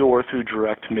in the door through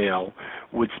direct mail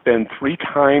would spend 3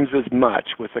 times as much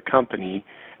with a company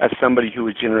as somebody who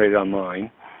was generated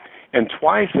online, and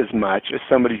twice as much as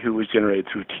somebody who was generated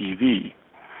through TV.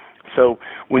 So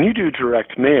when you do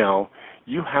direct mail,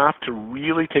 you have to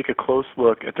really take a close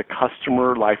look at the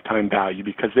customer lifetime value,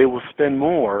 because they will spend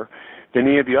more than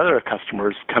any of the other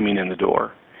customers coming in the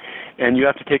door. And you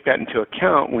have to take that into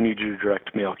account when you do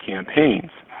direct mail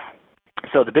campaigns.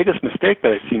 So the biggest mistake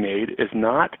that I see made is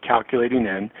not calculating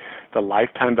in the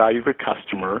lifetime value of a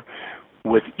customer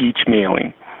with each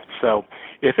mailing. So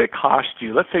if it costs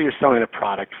you, let's say you're selling a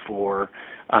product for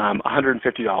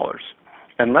 $150,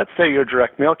 and let's say your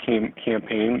direct mail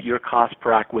campaign, your cost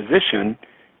per acquisition,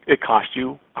 it cost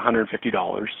you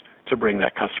 $150 to bring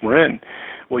that customer in.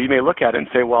 Well, you may look at it and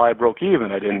say, well, I broke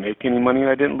even. I didn't make any money and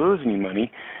I didn't lose any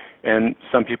money. And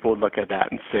some people would look at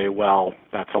that and say, well,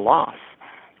 that's a loss.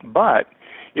 But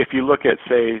if you look at,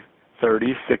 say,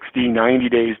 30, 60, 90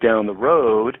 days down the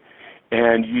road,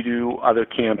 and you do other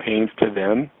campaigns to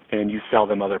them and you sell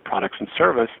them other products and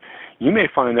service, you may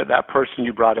find that that person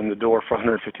you brought in the door for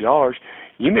 $150,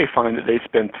 you may find that they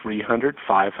spend $300,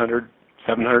 $500,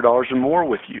 $700 or more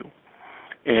with you.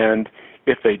 And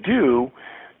if they do,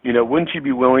 wouldn't you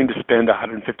be willing to spend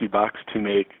 $150 to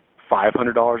make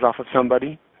 $500 off of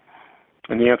somebody?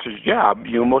 And the answer is yeah,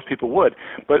 most people would.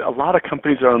 But a lot of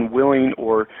companies are unwilling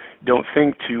or don't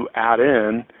think to add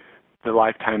in the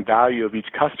lifetime value of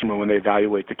each customer when they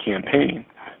evaluate the campaign.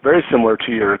 Very similar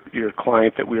to your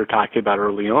client that we were talking about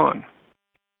early on.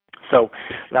 So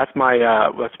that's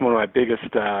that's one of my biggest,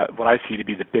 what I see to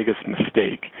be the biggest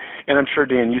mistake. And I'm sure,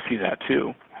 Dan, you see that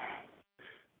too.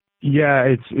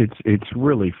 Yeah, it's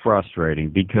really frustrating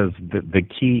because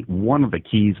one of the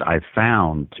keys I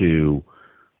found to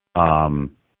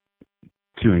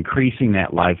increasing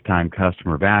that lifetime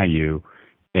customer value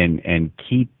and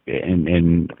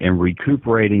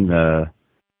recuperating the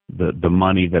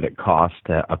money that it costs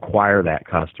to acquire that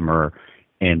customer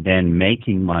and then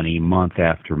making money month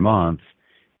after month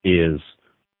is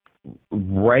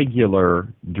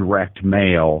regular direct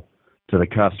mail to the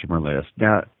customer list.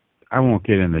 Now, I won't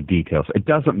get into the details. It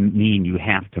doesn't mean you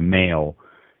have to mail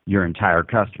your entire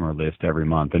customer list every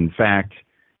month. In fact,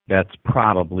 that's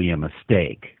probably a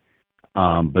mistake.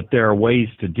 But there are ways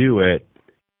to do it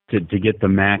to get the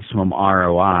maximum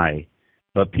ROI,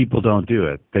 but people don't do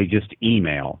it. They just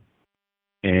email.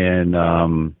 And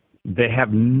they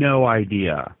have no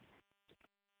idea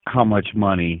how much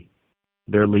money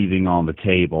they're leaving on the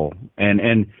table.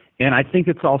 And I think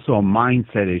it's also a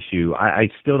mindset issue. I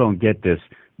still don't get this.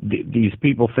 These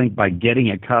people think by getting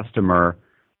a customer,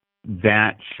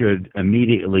 that should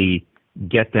immediately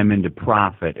get them into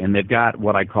profit. And they've got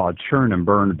what I call a churn and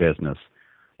burn business.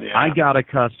 Yeah. I got a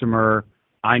customer,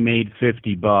 I made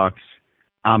 $50,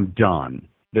 I'm done.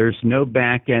 There's no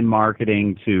back-end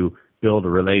marketing to build a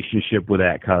relationship with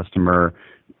that customer,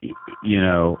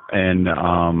 and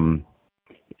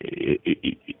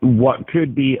what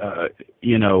could be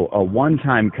a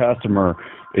one-time customer,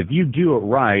 if you do it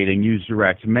right and use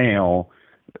direct mail,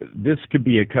 this could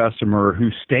be a customer who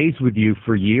stays with you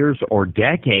for years or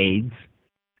decades,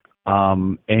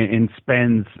 and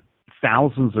spends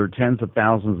thousands or tens of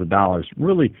thousands of dollars.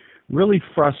 Really, really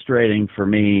frustrating for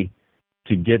me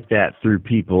to get that through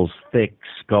people's thick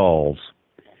skulls.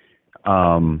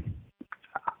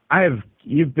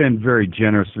 You've been very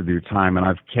generous with your time, and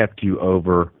I've kept you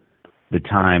over the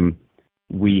time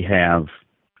we have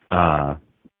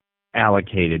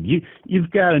allocated.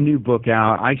 You've got a new book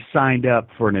out. I signed up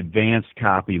for an advanced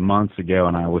copy months ago,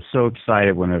 and I was so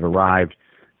excited when it arrived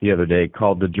the other day,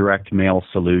 called The Direct Mail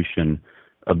Solution,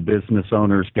 a business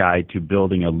owner's guide to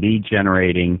building a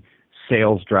lead-generating,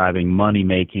 sales-driving,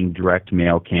 money-making direct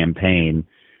mail campaign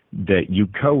that you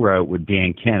co-wrote with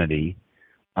Dan Kennedy,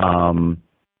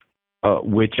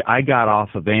 which I got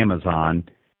off of Amazon.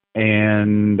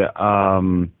 And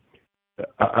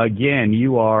again,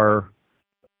 you are,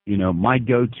 my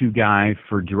go-to guy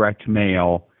for direct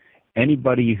mail.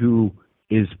 Anybody who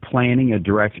is planning a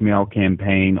direct mail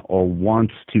campaign or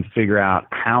wants to figure out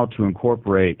how to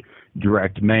incorporate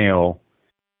direct mail,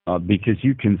 because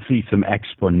you can see some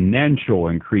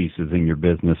exponential increases in your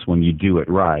business when you do it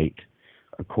right,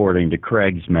 according to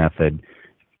Craig's method.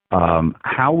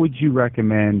 How would you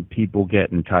recommend people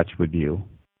get in touch with you?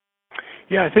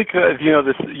 Yeah, I think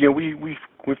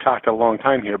we've talked a long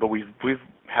time here, but we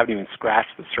haven't even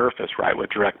scratched the surface, right, with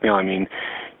direct mail. I mean,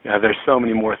 there's so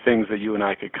many more things that you and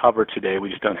I could cover today. We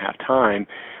just don't have time.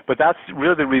 But that's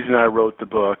really the reason I wrote the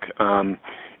book,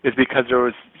 is because there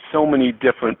was so many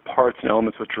different parts and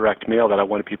elements with direct mail that I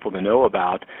wanted people to know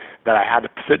about, that I had to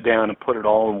sit down and put it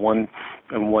all in one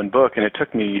book, and it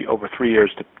took me over 3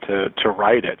 years to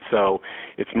write it. So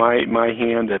it's my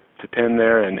hand to pen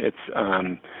there, and it's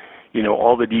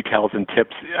all the details and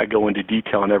tips. I go into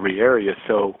detail in every area.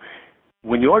 So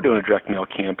when you are doing a direct mail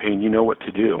campaign, you know what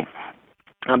to do.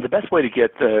 The best way to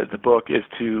get the book is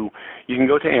you can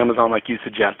go to Amazon like you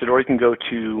suggested, or you can go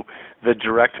to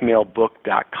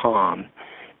thedirectmailbook.com,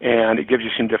 and it gives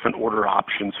you some different order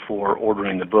options for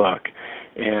ordering the book.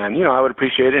 And, I would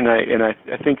appreciate it, and I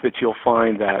think that you'll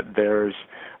find that there's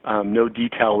no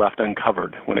detail left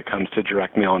uncovered when it comes to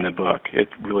direct mail in the book. It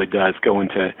really does go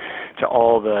into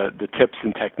all the tips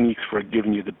and techniques for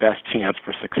giving you the best chance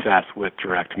for success with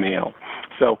direct mail.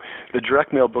 So the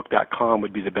directmailbook.com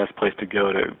would be the best place to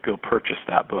go purchase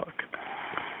that book.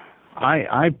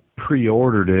 I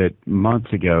pre-ordered it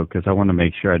months ago because I wanted to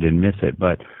make sure I didn't miss it.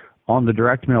 But on the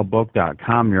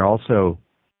directmailbook.com, you're also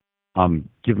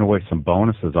giving away some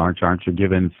bonuses, aren't you? Aren't you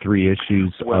giving 3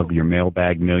 issues of your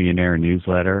Mailbag Millionaire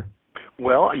newsletter?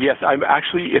 Well, yes. I'm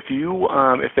actually, if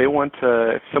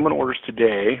someone orders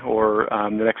today or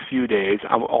the next few days,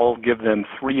 I'll give them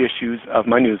 3 issues of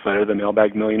my newsletter, the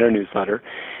Mailbag Millionaire newsletter.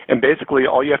 And basically,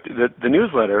 all you have to the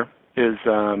newsletter is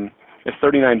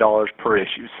 $39 per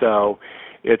issue. So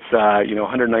it's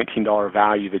 $119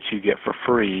 value that you get for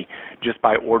free just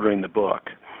by ordering the book.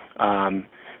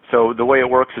 So the way it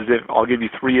works is I'll give you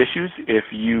 3 issues. If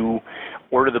you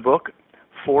order the book,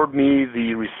 forward me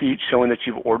the receipt showing that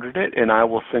you've ordered it, and I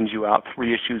will send you out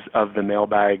 3 issues of the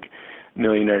Mailbag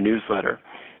Millionaire newsletter.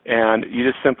 And you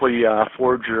just simply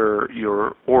forward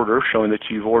your order showing that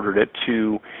you've ordered it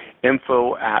to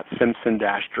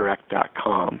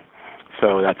info@simpson-direct.com.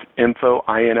 So that's info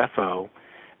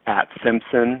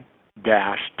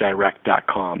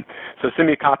 @simpson-direct.com. So send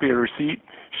me a copy of the receipt,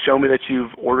 show me that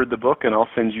you've ordered the book, and I'll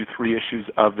send you 3 issues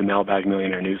of the Mailbag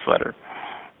Millionaire newsletter.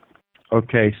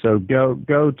 Okay, so go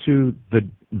to the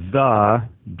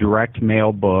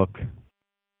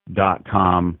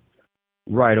directmailbook.com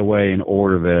right away and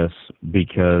order this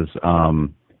because,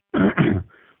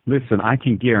 listen, I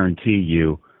can guarantee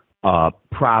you,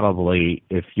 probably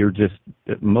if you're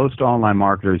most online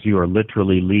marketers, you are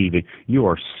literally you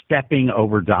are stepping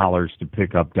over dollars to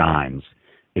pick up dimes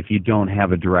if you don't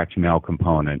have a direct mail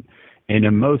component. And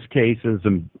in most cases,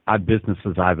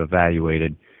 businesses I've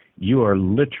evaluated, you are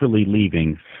literally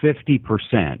leaving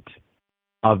 50%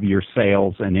 of your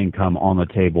sales and income on the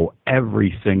table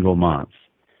every single month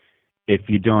if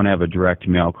you don't have a direct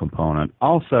mail component.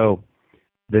 Also,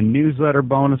 the newsletter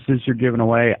bonuses you're giving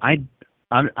away, I'm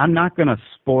not going to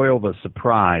spoil the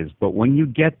surprise, but when you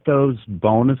get those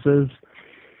bonuses,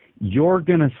 you're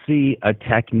going to see a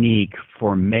technique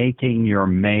for making your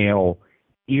mail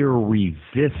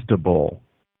irresistible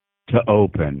to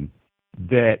open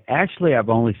that actually I've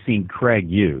only seen Craig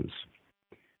use.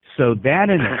 So that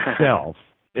in itself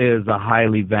is a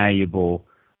highly valuable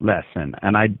lesson,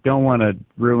 and I don't want to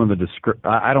ruin the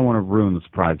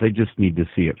surprise. They just need to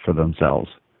see it for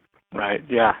themselves. Right.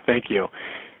 Yeah. Thank you.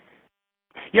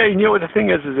 Yeah, the thing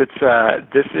is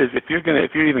if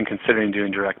you're even considering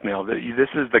doing direct mail, this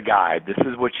is the guide. This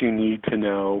is what you need to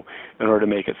know in order to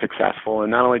make it successful.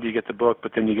 And not only do you get the book,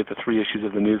 but then you get the 3 issues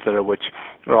of the newsletter, which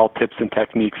are all tips and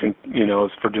techniques, and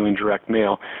for doing direct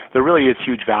mail. There really is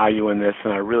huge value in this,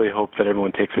 and I really hope that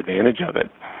everyone takes advantage of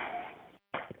it.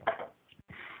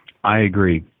 I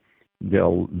agree.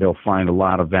 They'll find a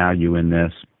lot of value in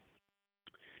this.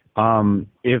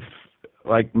 If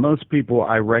like most people,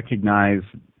 I recognize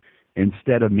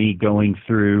instead of me going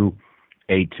through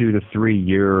a 2 to 3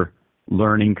 year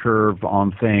learning curve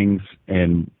on things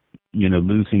and,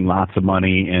 losing lots of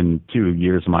money in 2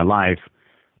 years of my life,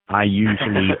 I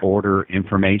usually order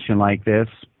information like this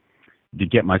to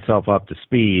get myself up to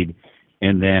speed.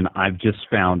 And then I've just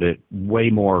found it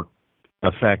way more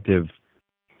effective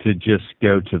to just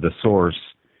go to the source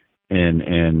and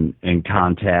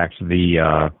contact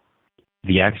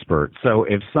the expert. So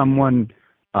if someone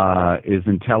is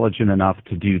intelligent enough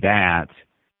to do that,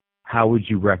 how would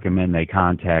you recommend they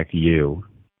contact you?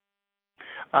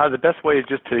 The best way is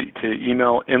just to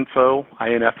email info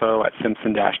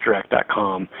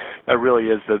 @simpson-direct.com. That really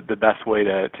is the best way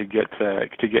to get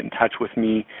in touch with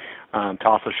me. To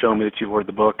also show me that you've ordered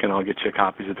the book, and I'll get you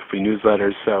copies of the free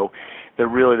newsletters. So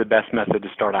the best method to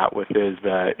start out with is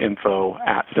the info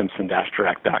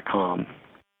 @simpson-direct.com.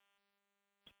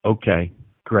 Okay,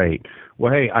 great.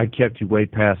 Well, hey, I kept you way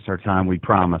past our time we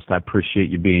promised. I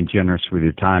appreciate you being generous with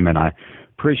your time, and I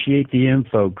appreciate the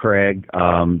info, Craig.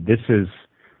 This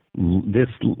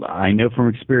I know from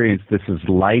experience, this is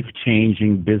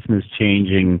life-changing,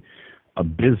 business-changing, a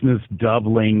business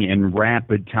doubling in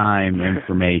rapid time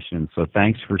information. So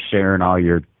thanks for sharing all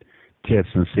your tips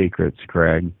and secrets,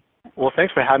 Craig. Well,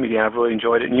 thanks for having me, Dan. I've really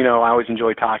enjoyed it. And, I always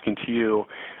enjoy talking to you.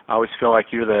 I always feel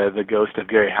like you're the ghost of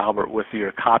Gary Halbert with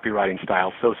your copywriting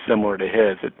style, so similar to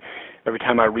his. Every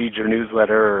time I read your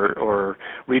newsletter or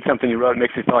read something you wrote, it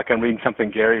makes me feel like I'm reading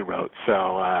something Gary wrote.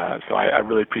 So I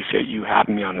really appreciate you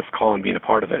having me on this call and being a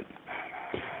part of it.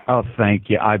 Oh, thank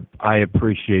you. I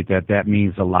appreciate that. That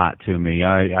means a lot to me.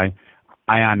 I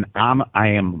am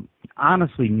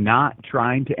honestly not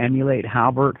trying to emulate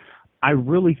Halbert. I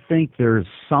really think there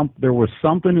was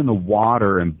something in the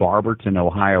water in Barberton,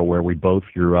 Ohio, where we both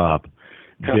grew up,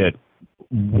 that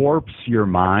warps your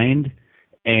mind,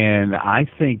 and I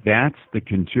think that's the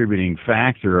contributing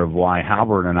factor of why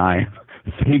Halbert and I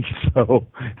think so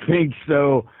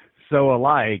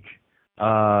alike.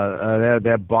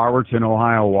 That Barberton,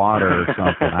 Ohio water or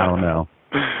something. I don't know.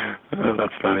 Oh,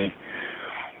 that's funny.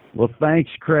 Well, thanks,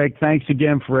 Craig. Thanks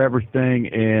again for everything,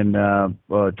 and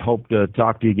hope to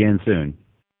talk to you again soon.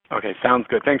 Okay, sounds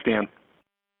good. Thanks, Dan.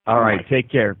 All right, take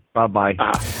care. Bye-bye.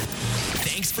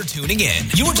 Thanks for tuning in.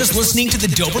 You were just listening to the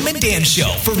Doberman Dan Show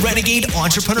for Renegade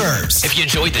Entrepreneurs. If you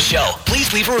enjoyed the show,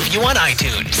 please leave a review on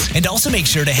iTunes. And also make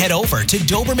sure to head over to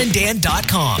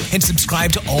DobermanDan.com and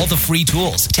subscribe to all the free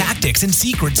tools, tactics, and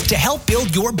secrets to help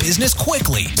build your business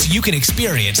quickly so you can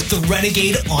experience the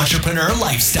Renegade Entrepreneur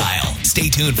lifestyle. Stay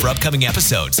tuned for upcoming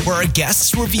episodes where our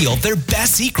guests reveal their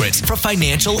best secrets for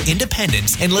financial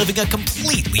independence and living a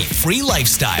completely free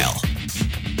lifestyle.